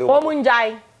mo yire mu de o mu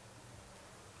njai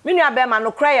minu abe ma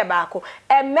no kra ye ba ko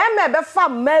meme be fa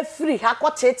ma free ha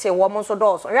kwotete wo mo so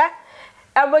do so he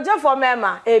eboje for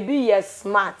mema ebi yes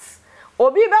smart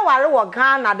obi be ware wo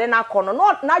Ghana de na kono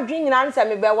no na dwen nyina nse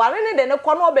me be ware ne de ne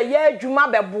kono obe ye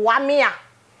adwuma be boa me a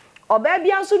oba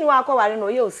bia nso ni wa ware no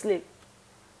ye o slave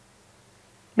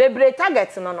bebre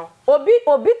target no obi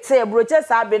te broche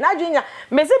sabe na dwen nya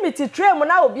me se meti tray mu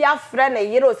na obi afre na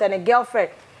yere o se ne girlfriend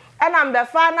e na mbe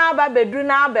fa na aba bedru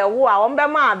na aba wo a ombe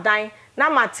ma adan na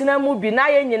matena mu bi na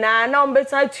ye nyina na ombe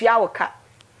san tua wo ka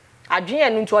adwen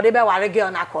enu nto de be ware girl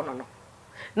na kono no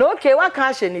no okay wa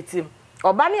kan hye ne tim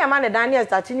oba ne ama ne Daniel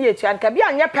start ne etua nka bia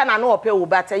anye pe na no ope wo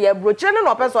bata ye broche ne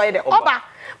no ope so ye de oba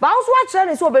ba nso a kire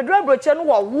ne so obedura broche no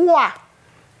wo a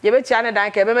ye be tia ne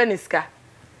dan ka be ma niska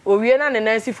owie na ne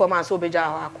nansi form so obeja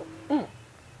ho akọ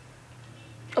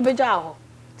obeja ho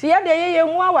ti ye de ye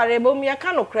hu aware bom ye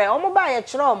ka no kra omo ba ye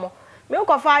kire omo me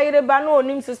ko fa yire ba no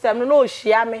onim system no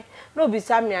ohia me no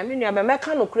obisa me me nua me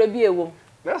ka no kra bi ewom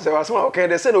na se wa so okay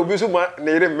de se na obi so ma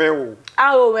na yire me wo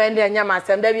awo we de nya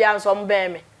masem da bia nso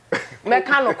mbe me me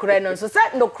ka no kra no so se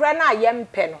no kra na ye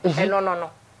mpe no no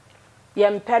ye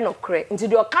mpe no kra nti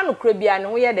de o ka no kra bia ne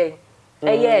ho ye de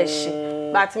eye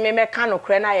ehye but me ka no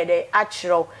kra na ye de a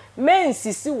kiro me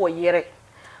nsisi wo yire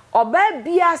oba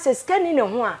bia se skani ne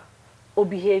ho a o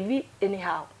behave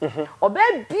anyhow oba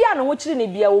bia no ho kire ne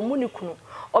bia o mu ne kunu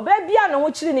oba bia no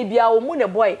ho kire ne bia o mu ne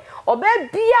boy oba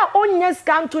bia onye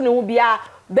scanto ne ho bia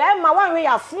be ma wanwe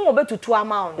ya fun obetutu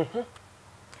ama on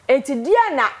enti dia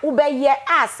na ubeye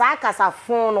asa akasa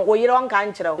fun no oyire onka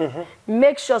nkire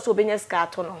make sure so benye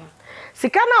scanto no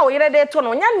sika na oyire de to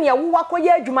no nya ne wo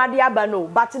wakoye adwuma de aba no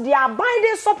but dia aban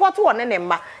de support won ne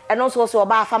mma eno so so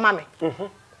oba afa ma me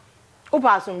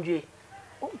opa asumdwe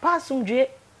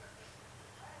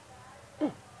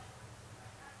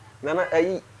nana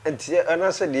ayi enti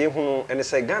ana se de hunu ene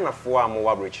se Ghana fo a mo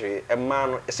wabrochire ema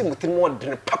no ese mutiri mo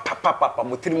odene papa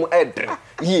mutiri mo edre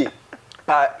ye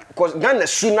pa cause Ghana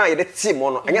su na ye de ti mo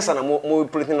no anya sana mo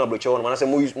politin na wabrochire no na se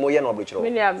mo ye na wabrochire me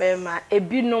ni abema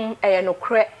ebinom eye no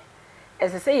kre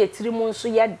ese se ye tiri mo nso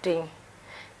ye den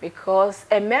because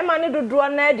emema ne dodo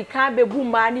na di kan bebu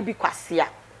ma ni bi kwasea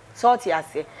sort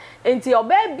ase enti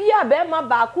oba bia be ma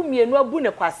ba ku mienu abu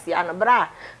ne kwase an bra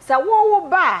se wo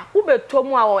ba wo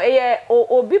betomu a eye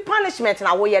obi punishment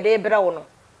na wo ye de bre wo no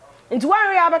enti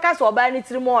wan ya beka se oba ni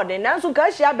tiri mo odin nanso ka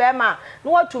hia be ma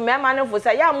no watu mema ne fo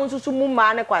se ya mu nsusu mu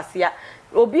ma ne kwase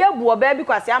obi abu oba bi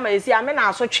kwase ama esi ame na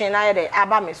aso twen na ye de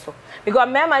aba me so because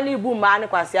mema ni bu ma ne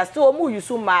kwase still o mu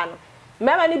yusu ma no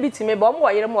mema ni bitime bo mo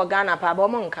wo yire mo Ghana pa bo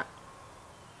mo nka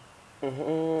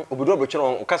obodo obrochire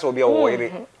on kasa obi a wo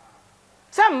yire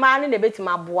some man in the beti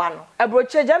maboa no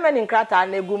abroche Germany nkrata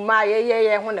na egu ma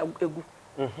ye ho na egu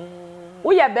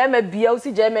wo ye be ma bia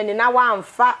usi Germany na wa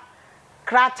amfa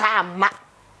krata ama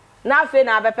na afi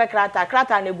na abepe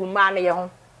krata na egu ma na ye ho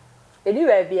edi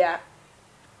we bia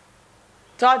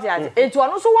todi ati etu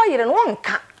ono so wo yire no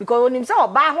nka because onim se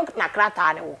oba ho na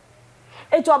krata ne wo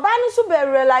etu oba no so be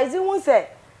realize won se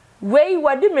we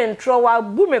wadi mentro wa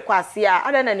bu me kwase a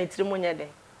ada na netiri munye den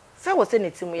se wo se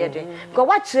netimu ye den because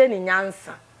wa kire ni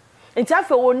nyansa nti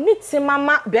afa wo niti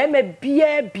mama be ma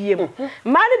bia biem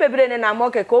ma ne bebre ne na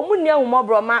mo keke o mu ni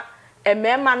ahumobro ma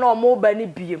emema na o mo ba ni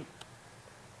biem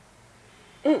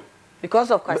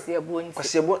because of kwasiebo nti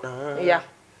kwasiebo yeah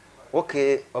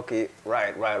okay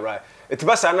right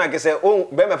etibasa na gese o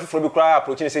be ma fufuro bi kura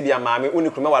approach ni se bia maame oni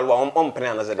kuruma walwa on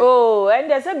pene na zede oh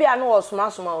and se bia no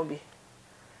osuma obi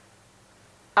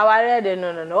aware de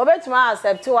no obetuma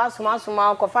accept wa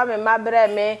suma ko fa me mabre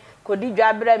me ko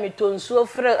didwa bre me tonsuo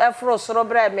efro soro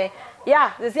bre me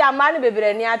ya they say amani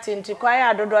bebre ni atinti kwa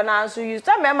ya dodo na anso use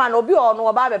ta me ma no obi ono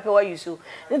oba bepe wa use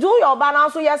nti wo yo ba na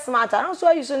anso yes smart na anso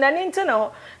use na ni nti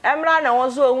no emra na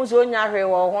won so ohun so onya hwe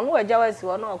wo ho no waja wasi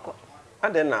wo no okọ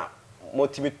ade na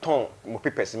motimi ton mo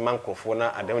papers man krofo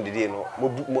na adem dede no mo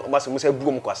maso mo se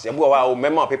buo mo kwase buo wa o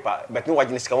mema paper but no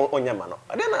wagine sika onya ma no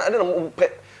ade na mo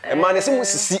e ma ne se mo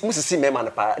sisi mema na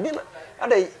pa ade na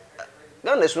ade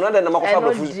na sunu ade na makofa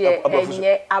abrofu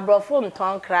abrofo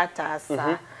nton krata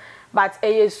sa but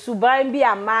eye suban bi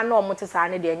ama na omotesa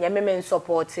ne de enye meme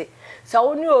support so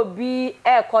oni obi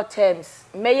eco terms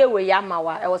meye we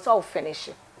yamawa e was all finish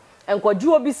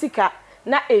enkoju obi sika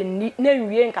na eni na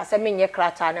nwie nkase menye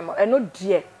krata ne mo eno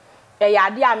die e ya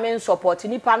de amen support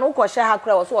nipa no ko hye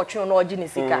hakra wo so otwe no ogi ne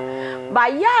sika ba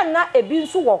ya na ebi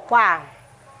nso wo kwa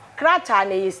krata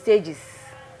na ye stages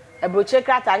ebroche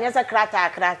krata anya se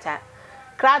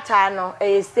krata no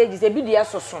e stages ebi de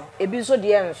soso ebi nso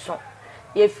de enso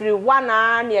ye free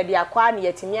wana na ye de akwa na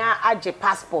yetimia age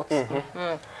passport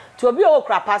to obi o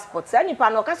kra passport se nipa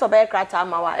no ka so be krata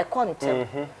amawa e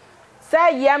kontem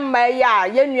say yemma ya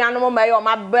yenuanom ma ye o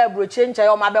ma ba broche nche ye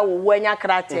o ma be wo anya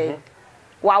krata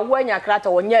wa wo anya krata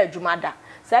wonya adwumada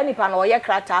say nipa no ye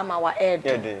krata amawa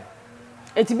ed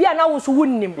eti bia na wo so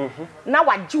wunnim na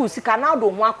wagye usika na do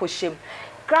ho akoshem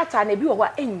krata na bi wo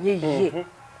wa enye yie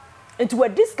enti wa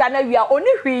diska na wi a oni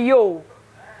hwi yo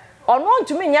ono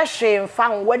ntumi nya hwe mfa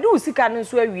wadi usika no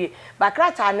so awie ba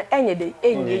krata na enye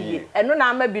yie eno na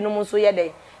ama binom so ye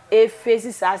de e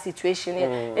face sa situation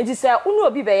enti say unu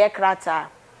obi be ye krata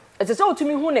enti say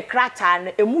otumi hu ne krata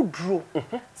na emuduro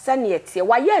se ne etie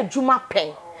wa ye adwuma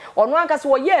pen ono anka se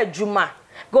wo ye adwuma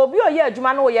go bi oye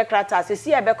adwuma na oye krata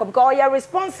sesi e be come because oye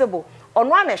responsible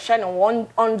ono an ehwe ne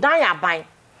on dan aban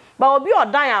ba obi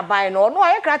odan aban no ono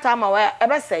oye krata ma we e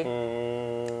be say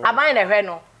aban na hwe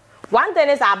no one thing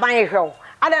is aban hwe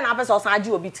ada na person osan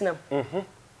agi obi tinam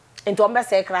enti on be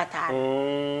say krata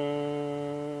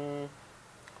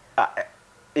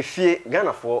efie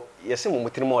Ghana for yese mo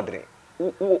mutiri modere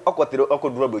akotere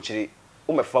akoduro abrochiri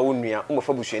umefa wonua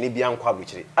umefa busuani bia nkwa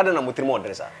abrochiri ada na mutiri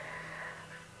modere sa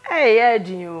ya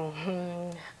dinyo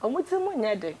omutimu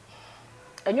nyede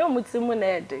enyo omutimu na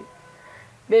ede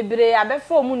bebre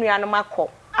abefa omunua no makọ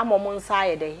amom nsa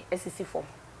ayede esisi fom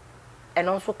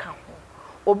eno nso ka ho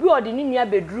obi odi ni nua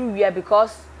bedru wia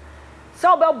because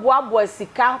so obeboa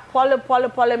sika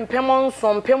pole mpem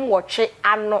nso mpem woche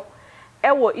ano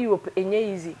ewo Europe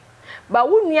enye easy ba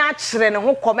wunua kire ne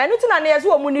ho kom eno tina na yesi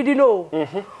omunidi no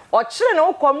o kire ne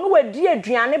ho kom no wadi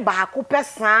aduane baako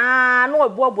pesa na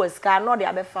oboaboa sika no de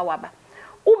abefa waba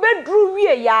ubedru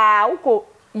wie ya uko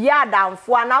ya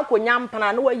damfo ana akonya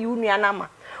mpana na wayi unua na ma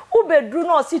ubedru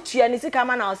na ositua ni sika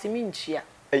ma na osimi ntua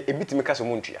ebitimi ka so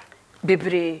mu ntua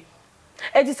bebre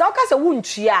edi so ka se wu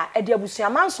ntua edi abusua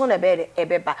manso na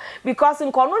ebeba because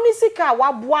nkono ni sika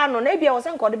waboa no na bia wo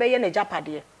se nkode be ye na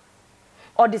japade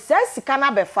or the sika na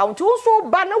be found so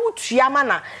ba na wutua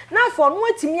mana na afọ no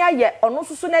atimi aye ono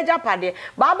susu na japade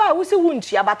baba wo se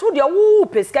wuntua ba to de wo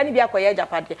pesika ni bia koye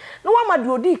japade no wa ma de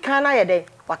odi kan na ye de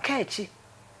waka achi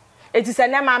eti se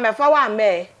na ma mefa wa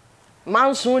me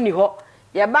manso ni ho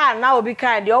ye ba na obi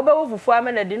kan de obewo fufu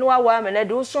amena de no wa amena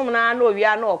de usom na na owi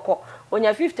ana okọ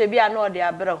onya 50 bia na ode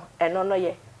abro eno no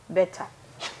ye better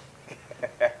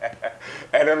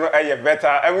eno no ye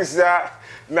better amisa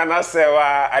Nana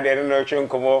sewa ade no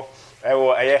twenkomo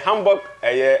ewo eye Hamburg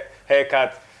eye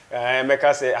haircut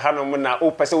meka se hanom na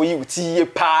o pese wo yiwti ye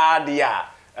pa dia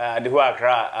de ho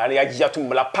akra ani agya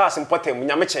tumla pass important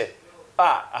nyameche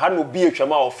ha no bi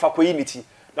atwama o fa ko unity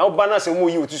na wo bana se mo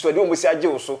yiwti so de o mo si agye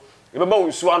wo so e beba wo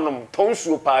nsu anom ton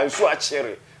nsu pa nsu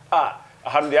akere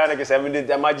ha no dia na ke se me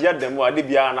de magia dem wo ade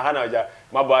bia na ha na agya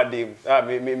mabo ade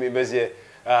me bezie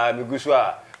me gusu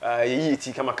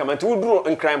yiti kama nti wuduro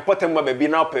nkran potem ma baby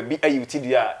na opa bi ayuti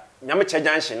dia nyameche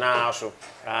junction na so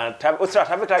otra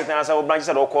traffic light na sa wo branch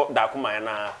sa do da kuma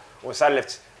na o sa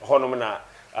left honom na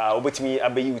obetimi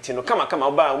abayuti no kama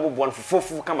oba mo bon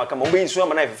fufu kama obeyi so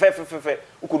ma na fe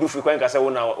ukudu free kwan ka sa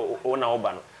wona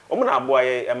oba no omo na abo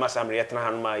aye masamre yetna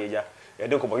hanu ma yeja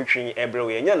yede nkomo hwetwen ebre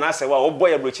we nya na ase wa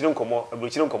oboy abrochiri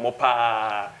nkomo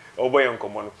pa oboy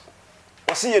nkomo no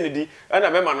osi ye ne di ana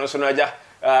mema no so no aja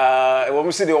wo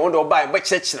msi de wondo ba be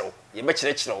chechiro ye be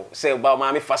chechiro say ba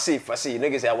ma me fasi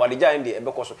nege say awadija ndi e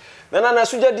be koso na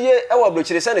suja die e wa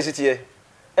abrochiri sa na sitie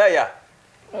ya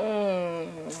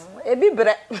ebi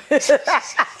bre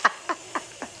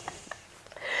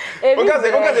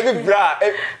Okaze bi bra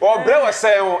o bre wa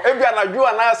say o ebi anadwo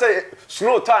ana say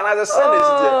snow to ana say na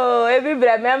sitie ebi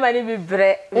bre mema ni bi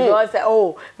bre because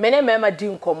mene mema di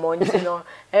nkomo nti no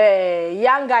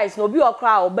young guys no bi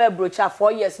okra oba brocha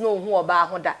 4 years no hu oba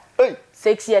hoda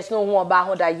 6 years no hu oba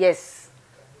hoda yes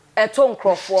eto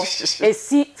nkrofo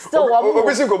esi still wo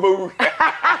obisi go bawu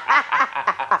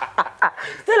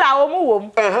still awomu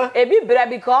wom ebi bra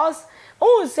because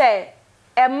who say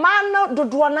a man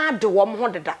dodo na de wo ho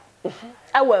deda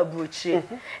awa brochi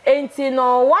enti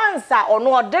no once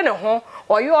ono ode ne ho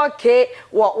oyo okay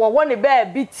wo ne ba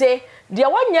bite de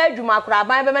wanya adwuma akora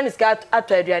aban be maniska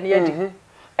ato aduane yadi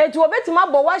enti obetima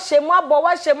bo wa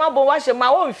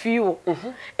hyema won fi wo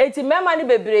enti mema ni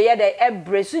bebre ye de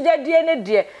ebre suja die ne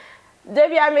de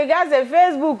Debi amiga se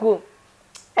Facebook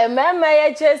mema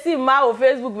ye chesi ma o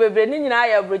Facebook bebre ni nyina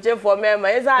ya broche for mema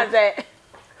yesa say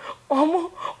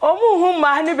omu hu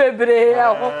ma ni bebre ya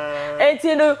ho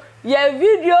enti no ye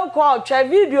video call twa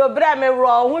video bra me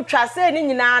ro hu twa se ni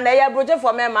nyina na ya broche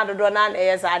for mema dodo na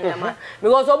yesa na ma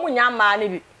because omu nya ma ni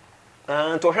bi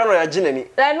to hwe no ya ginani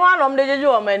enu anom de jeje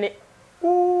o mani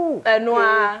enu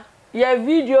a ye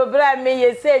video bra me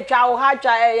ye say twa o ha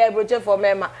twa ya broche for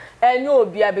mema enyo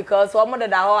obia because omo de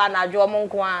da ho anajo omo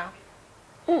nko a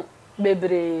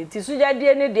bebre ti suja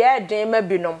die ni de eden ma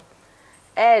binom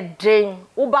eden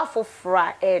uba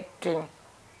fofra eden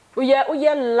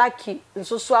uye lucky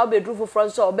nso so abedru fofra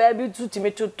nso oba bi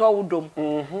tutimi tutọ udom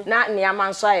na niama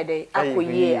nso ayede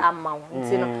akoye ama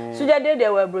ntino suja de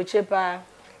we broche pa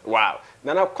wow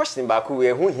na question ba ko we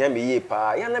hu hia me ye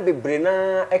pa ya na bebre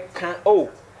na eka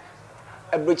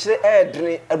abrochire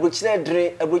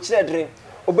edren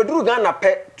obedru Ghana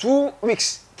pe 2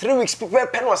 weeks 3 weeks people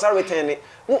pen was return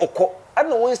okọ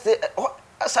adno Wednesday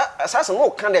asasa no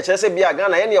kan de chese bia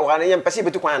Ghana ye ne wa na ye mpese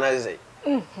betu kwan na ze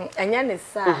enya ne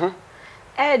sa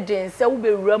Eden se wo be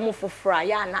wuramu fofora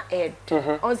ya na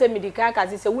eden. On se medical ka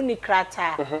se wuni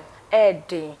krata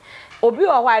eden. Obi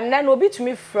o hwa na obi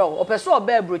tumi fro opeso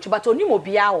oba abrochi but onim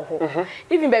obi a wo ho.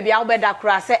 Even baby a wo be da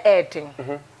kra se eden.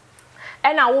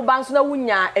 Ena wo ba nso na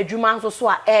wunya adwuma nso so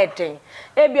a eden.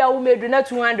 Ebia wo medu na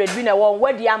 200 bi na won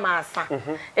wadi amasa.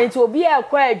 Enti obi a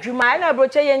kwa adwuma na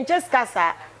abrochi ye nche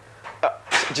skasa.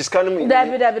 Jiska no mi.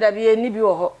 Dabi eni bi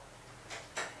wo ho.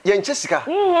 Ye nche sika.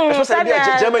 Especially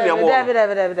bi Germany amo.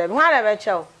 Dabi. Hwa na be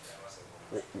chew.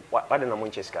 What na mo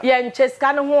nche sika? Ye nche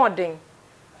sika no ho odin.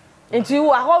 Enti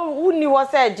wo uni wo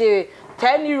se je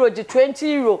 10 euro je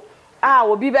 20 euro.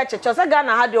 Obi be checho se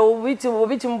Ghana ha de obi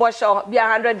tim bo show be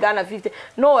 100 Ghana 50.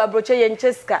 No abroche ye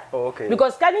nche sika. Okay.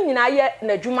 Because kani nyina ye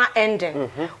na adwuma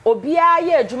ending. Obi a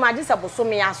ye adwuma je se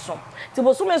bosome aso. Ti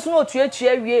bosome so no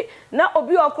tuatua wie na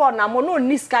obi okro na mo no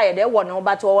ni sika ye de wo ne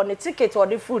but wo ne ticket or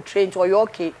the food train to your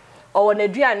okay. Or na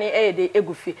aduane e de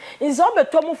egufi. Nso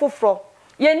obetom foforo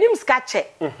ye nim sika che.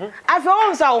 Afa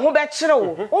won sa wo ho be kire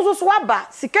wo. Nso so waba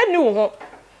sika ni wo ho.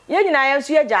 Ye nyina ye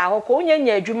nso ye gya ho ko onye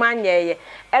nya adwuma nyeye.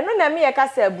 Eno na me ye ka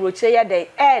sa abroche ye de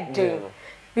eden.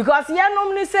 Because ye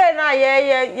nom ni say na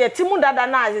ye timu dada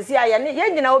na asisi ya ye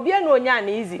nyina obi na onya na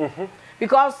easy.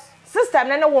 Because system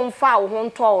na won fa wo ho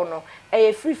nto no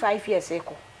e free 5 years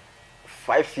eko.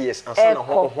 5 years and so na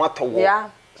ho atowo. Yeah.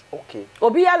 Okay.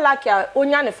 Obi ya lucky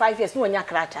onya ne 5 years na onya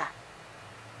krata.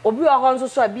 Obi wa ho nso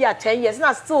so bi a 10 years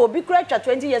na still obi krata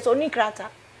 20 years oni krata.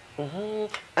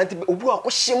 Anti obi wa ko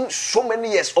shim so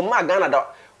many years o ma Ghana da.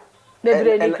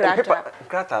 Bebre ni krata.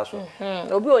 Krata so.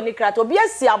 Obi oni krata, obi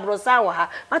asi abrosa wa ha,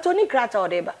 but oni krata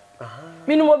odeba.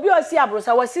 Minimum obi asi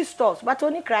abrosa wa 6 stores, but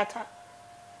oni krata.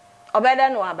 Obeda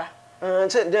no aba.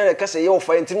 Nche dey ka say you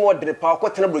fa enti mo de pa ko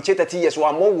tena broche 30 years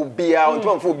wa mo wo bia o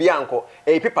nto mfo bia anko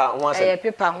paper ho ase.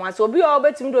 Paper ho ase. Obi o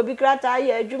betim do obi krata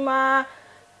ye adwuma.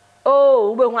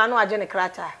 Oh, ube ho anu age ne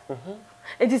krata.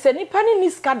 Enti se nipa ni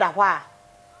skada ho a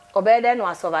obeda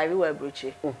no survive we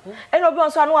broche. Eno obi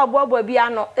onso anu aboabo bia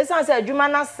no. Esan se adwuma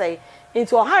na sei.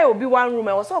 Enti o high obi one room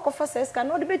e wo so okofa se ska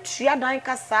no de betua dan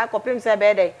kasa kopem se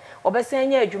bede. Obesan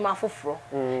nya adwuma foforo.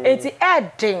 Enti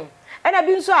eden. Ena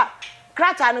bi nso a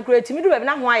krata no create mi do be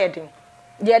na ho ayedin.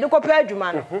 De de kopa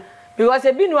adwuma no. Because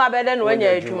e bi no abede no anya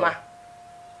adwuma.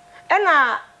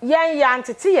 Ena yen ya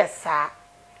ntete yesa.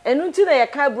 Enu nti na ye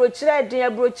ka abrochire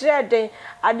den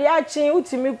ade achen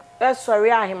utimi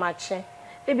esori ahemache.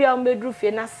 Ebia omedru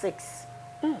fie na 6.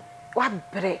 Wa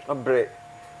bre.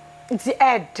 Nti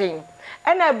eden.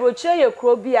 Ena abrochire ye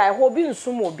kro bi a ho bi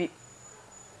nsum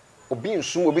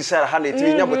obi sara ha na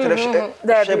etimi nya botere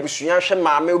hwe busua hwe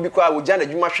maame obi kwa wo gya na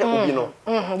adwuma hwe obi no.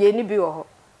 Ye ni bi wo ho.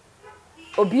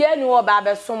 Obi ani wo ba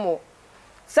besomo.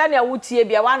 Sane a wutie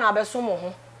bia wa na abesomo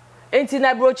ho. Enti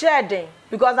na broche eden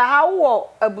because aha wo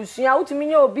abusua utimi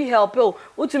nya obi help o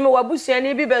utimi wa abusua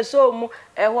ni bi beso mu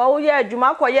ho wo ye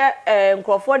adwuma koye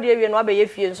nkrofo de ewie no abeye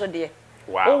fie nso de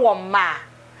wo ma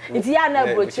enti ya na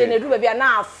broche na edu bia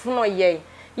na afono ye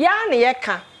ya na ye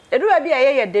ka edu bia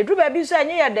ye de edu bia so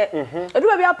anye ye de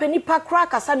edu bia pani pa kra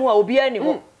kasa no a obi ani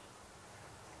ho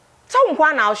tawo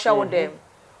kwa na ahwe wo dem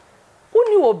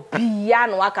uni obi ya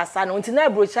no akasa no enti na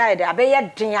broche de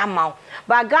abeye den ama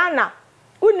ba Ghana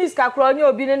uniska kronye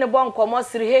obi ne bon komo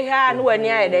siri heha na wani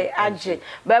ayede age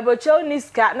baboche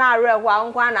uniska na are ho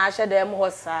ankwa na ahye dem ho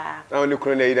saa na oni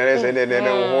kro na yi na se ne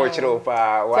ho kire o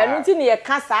pa wa tenuti ne ye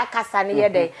kasa ne ye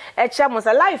de eche mo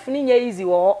se life ni nya easy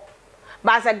wo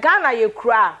ba se Ghana ye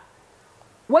kura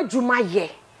wadwuma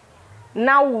ye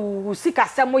na wo sika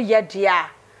semo ye dia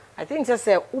I think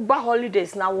say uba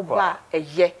holidays na wo ba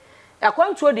eye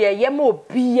akwantuo de ye ma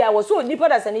obi a wo so nipa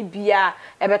da sane bia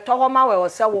e beto ho ma we wo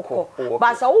se wo ko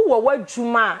ba sa wo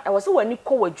wadwuma e wo se wani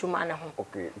ko wadwuma ne ho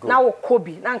na wo ko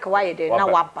bi na nka wa ye de na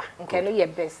waba nka no ye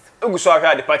best eguso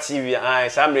ahwa Adepa TV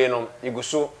samre no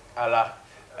eguso ala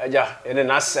aja ene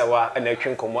na sewa na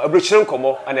atwe nkomo abrochire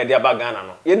nkomo na de aba Ghana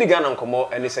no ye di Ghana nkomo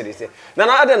ene se de se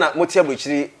na ade na moti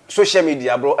abrochire social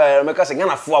media bro meka se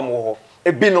Ghana fo am ho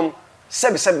ebinom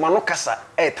sebe mano kasa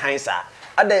tan sa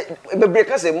ade bebre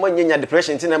kasa mo nyenya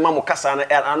depression tin na mamo kasa na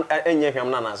enye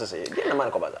hwam na asese de na man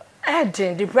ko baza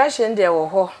depression de wo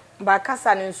ho ba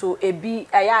kasa ne nso ebi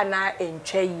aya na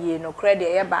entwa yie no credit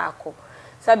ye ba ako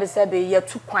sebe ye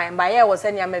tu kwan ba ye wo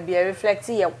se nya ma bia reflect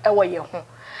ye ewo ye ho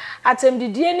atem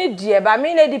didie ne die ba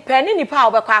me na depend ni pa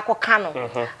obekọ akoka no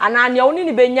ana anya oni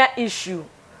ni benya issue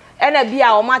ena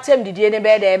bia o matem didie ne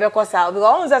be de ebekọ sa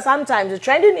because sometimes the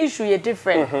trending issue is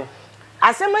different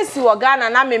asemasi wo Ghana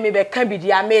na me be ka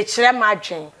bidia me kire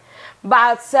madwen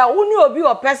but uni obi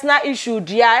o personal issue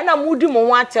dia na mudi mo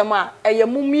ho atem a eye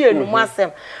mu mienu mu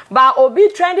asem ba obi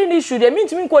trending issue de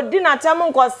mintimi ko di na atem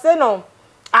nko se no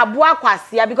aboa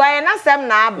kwasia because I na sem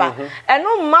na aba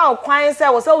eno mma okwan se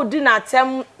wo se odi na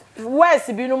tem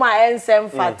west bi no ma ensem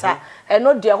fata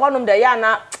eno de honom de ya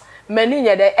na mani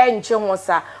nye de enche ho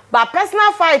sa but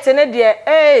personal fight ne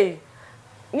de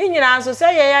ni nyina nso se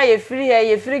ye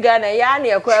free Ghana ya na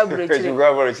ekọ abrochiri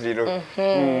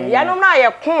ya no na ye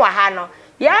ko wa ha no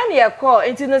ya na ekọ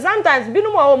enti no sometimes bi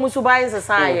no mo musu ban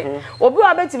sesan ye obi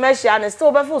wa betima hia ne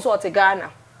still be full sort Ghana.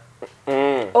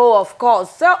 Oh, of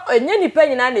course. So, enye nipa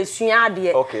nyina na esua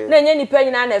ade. Na enye nipa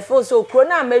nyina na feel so kro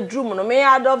na medru mu no me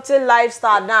adopted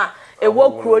lifestyle na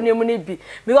ewo kro ne mu ne bi.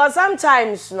 Because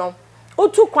sometimes no,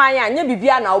 otu kwan ya nya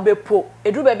bibia na obepo.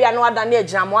 Edru ba bia na wada na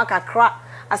ejinamo akakra.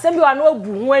 Asem bi wa na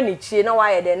obu hu anichie na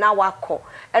waye de na wakọ.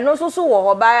 Eno so so wo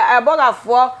ho ba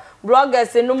abogafo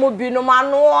bloggers no mu bi no ma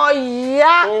no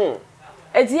ya.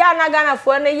 Eti ya na Ghana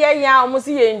fo na ye ya omo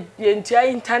si ye ntia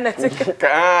internet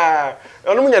ka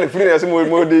onu munya ne free na se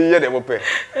mo de ye de mo pe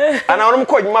ana onu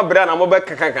ko nyima bra na mo be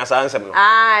kankan sa ansem no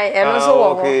ai eno so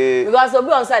wo because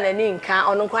obi on sa na ni nka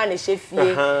onu kwa na hye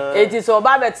eti so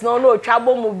ba bet no no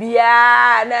twabo mu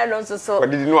bia na eno so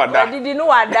wadidi no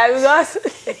wada because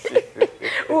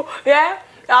yeah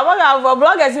abaga for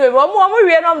bloggers we mo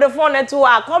wie no the phone net to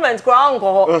comment kro onko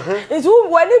ho eti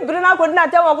wo ni bri na ko na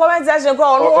tell comment section ko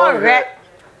onu won hwe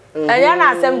anya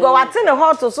na asem go wate ne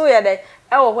hot so ye de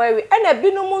e wo hwe wi e na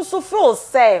binum so feel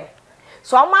say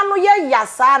so ama no ye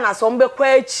yasa na so mbe kwa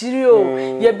achiri o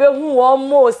ye be hu wo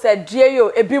mo sadie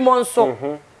yo ebi mo nso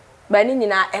ba ni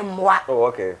nyina emwa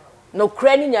okay no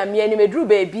kra ni nyame ani medru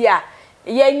ba bi a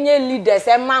ye nye leaders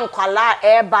e man kwala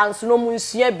e ba nso no mu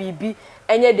nsua bibi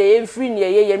enye de ye free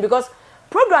ne ye because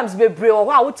programs be bre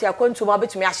wo a wotia kwantu ma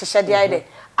betumi ahyehye de ide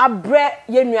abre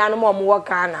ye nuanom mo wo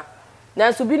Ghana na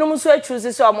so binum so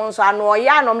choose se omo nso ano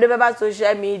ya anom de beba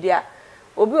social media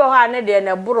obi o ha ne de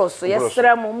na buro so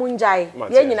yesere mo munjai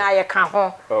ye nyina ye ka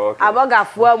ho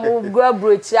abogafo amu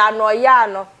guabrochi ano ya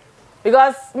no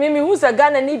because mimi hu se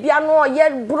Ghana ni bia no ye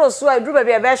buro so adru ba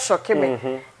be shock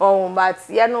me oh but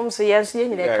ye nom so ye so ye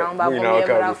nyina ka ba bo ye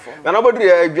brafo na no bodru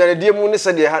aduanedie mu ne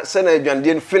se de se na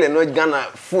aduanedie no feel no Ghana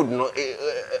food no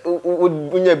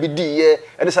unya bi di ye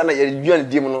e de sa na ye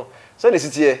aduanedie mu no so de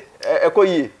sitie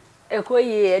ekoyi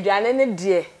ekoyi aduane ne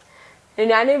die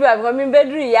aduane bi abiko mi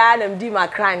bedru ya na mdi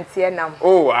makrantie nam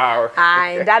oh wow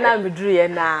ai dana bedru ye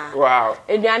na wow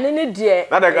aduane ne die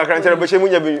na da makrantie bo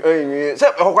shemunya bi se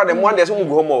hokwa de mo de se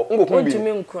ngugo mo ngoku bi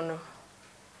ntumi nkuno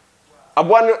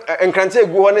aboa no nkrantie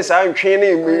gu ho ne sa ntwe ne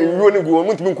yuo ne gu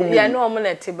ho ntumi nkum bi ya no mo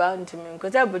na tiba ntumi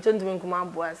nko se bocho ntumi nkum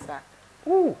aboa sa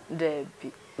de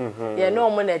bi ya no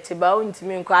mo na tiba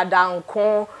ntumi nko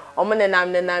adanko omo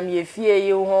nenam ye fie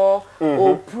yi ho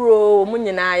opro omo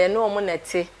nyina ye no omo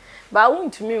nete ba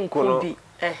wuntumi nkobi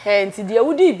nti de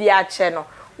wudi bi a che no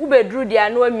wo bedru dia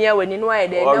no amia wani no aye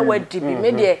de na wadi bi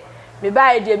me de me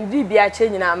ba ye de mdi bi a che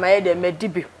nyina ma ye de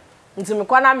madibi nti me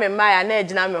kwana me ma ya na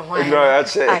ejina me ho no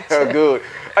good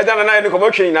ajana na ni ko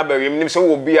mo twen na ba wim nim so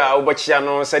wo bi a wo bachia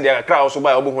no se de akra so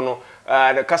ba wo bu no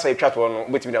de kasa etwato no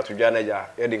betimi da to dwa na ja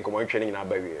ye de ko mo twen nyina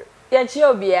ba wi ye chi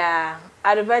obi a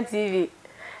Adepa TV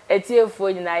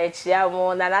etiefo nyina ye chia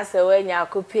mo na na se wanya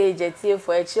ko page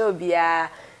etiefo ye chia obi a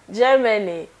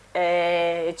Germany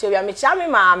etiobia me chia me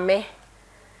maame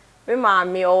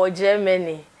o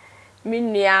Germany me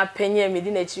nua penye me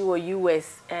di na chi wo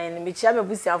US and me chia me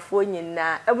busiafo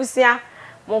nyina abusia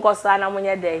mo nkosa na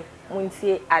monye dey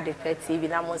muntie Adepa TV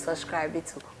na mo subscribe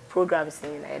to programs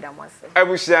nyina ye da mo ase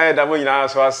abusia ye da mo nyina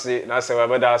so ase na se wa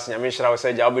beda ase nyame hira wo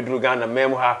se ja obedru Ghana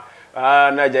mem ha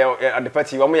na ja Adepa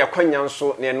TV mo yakwanya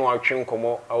nso ne no atwe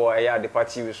nkomo awo ya Adepa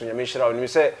TV so nyame hira wo ni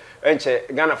se enche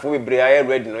Ghana fo bebre aye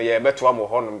ready no ye beto am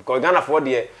ho no because Ghana fo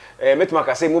de metuma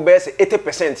ka say mo be se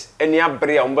 80% eni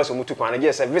abre a mo be so mutu kwan na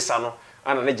je se visa no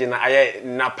ana ne je na aye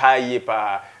na pa ye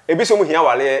pa ebi so mu hia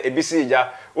wale ebi si ja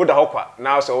wo da hokwa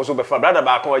na so wo so be fa brother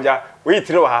ba kan oja we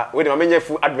tire ha we de ma menye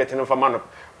fu advert no fa ma no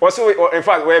wo so in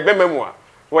fact we be mamu a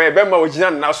we be ma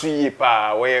ogina na so yi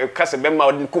pa we kase be ma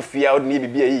odin kofia odin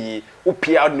bibia yi wo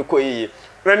pia odin ko yi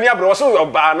na ni abre wo so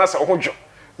oba na se ho dwo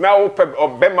na wo pe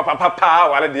be ma papa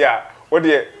wale dia wo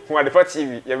de hu Adepa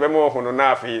TV ye be ma ho no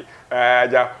na afi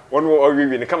ja wono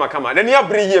owiwi ni kama na ni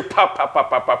abre yi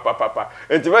pa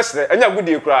enti wesre anya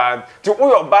gudi kura ti wo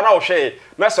yo ba na wo hwe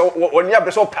na se woni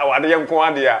abre so pa wade ye nko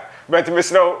ade a but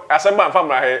misro asamba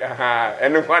famra he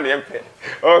enu kwa ne yempe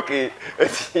okay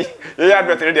ye ya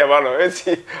do tere dia ba no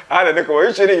enti ana ne ko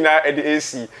yichiri na edi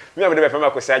AC mi abe be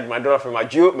fama ko sa adwuma do fama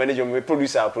jo manager me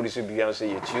producer bi an so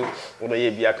ye tu wo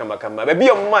ye bia kama ba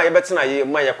bia mma ye betena ye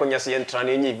mma ye konya se ye ntra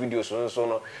na enye video so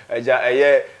no eja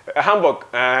eye Hamburg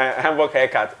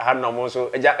haircut ha no mo so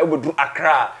eja ebodru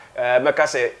Accra meka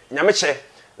se nyameche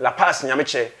La Pass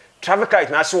nyameche traffic light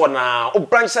na so na o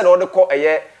branch said all the call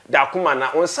Dakuma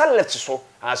na on sa left so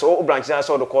as o branch na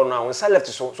so the call na on sa left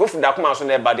so if Dakuma so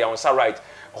na ba dia on sa right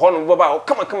hon baba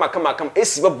come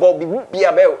esi be ball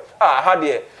bia be ha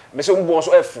de me so mbo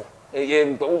so efu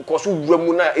ko so wura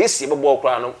mu na esi be ball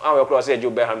kra no an we kra say jo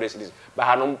be 100 cedis ba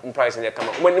ha no price na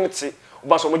kama o manim ti o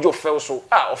ba so mo jo fel so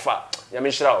ofa ya me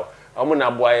hira o omo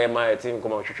na boa e ma team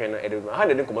koma hwehwe na edu ha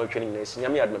de koma hwehwe ni na esi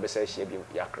nyame adma be say hia bi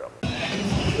ya kra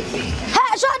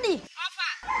ha Johnny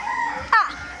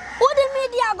Udi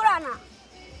media grana.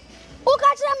 Uka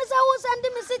chira mi se wo send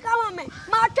mi sika ma me.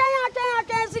 Ma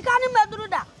atwen sika ni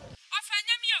medruda.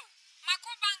 Ofanya mi o. Mako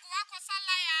bank wa ko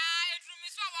sala ya edru mi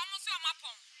so wa mo so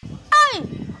mapon. Ai.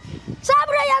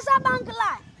 Sabre ya sa bank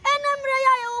la. Enemre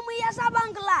ya ye wo mu ya sa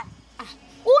bank la.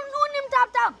 Unim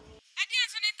tap. Edi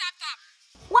enso ni tap.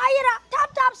 Wa yira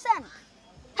tap send.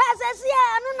 Ha se si e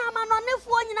anu na ma no ne fu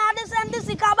nyina de send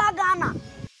sika ba Ghana.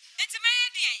 Enti me ye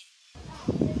de.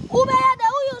 Ube ya de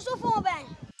uyu phone ben.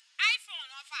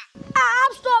 iPhone ofa.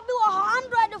 App Store bi wo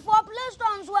 100 for Play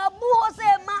Store so abu ho se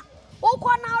ma.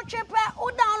 Ukọ na chepe u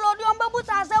download yo mbebu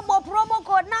ta se bo promo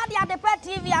code na dia Adepa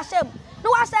TV asem. No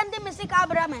wa send me sika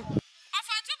bra me.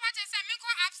 Ofa tu pa che se me ko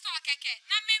App Store keke.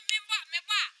 Na me ba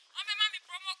o me ma mi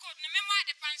promo code ne me mo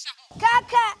Adepa nsha ho.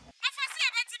 Keke. Ofa si e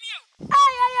betimi o.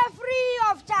 Ay free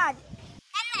of charge.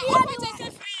 Omo o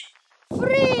che free.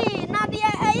 Free na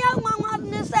dia nwanwa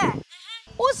ne se.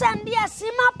 Usandi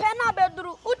asima pena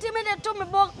bedru utimi de to me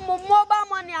mobile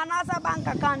money anasa bank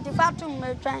account fatu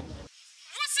me twan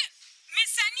Wose me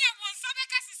sani e won sabe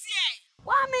ka sisi e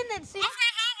 1 minute see ofa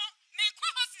ha ho me ko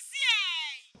ho sisi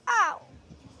e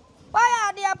why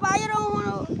are they payro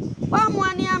hu wa mo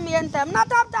ani amientem na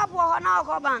tap wo na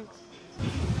ko bank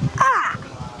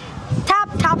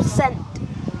tap send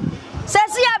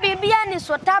sesi ya bibia ni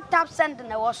so tap send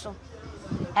na wo so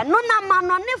eno na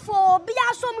manone fo obi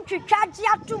asom twitwaje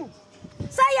atum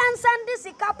say yan send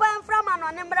sika pa mfra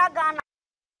manone mbra Ghana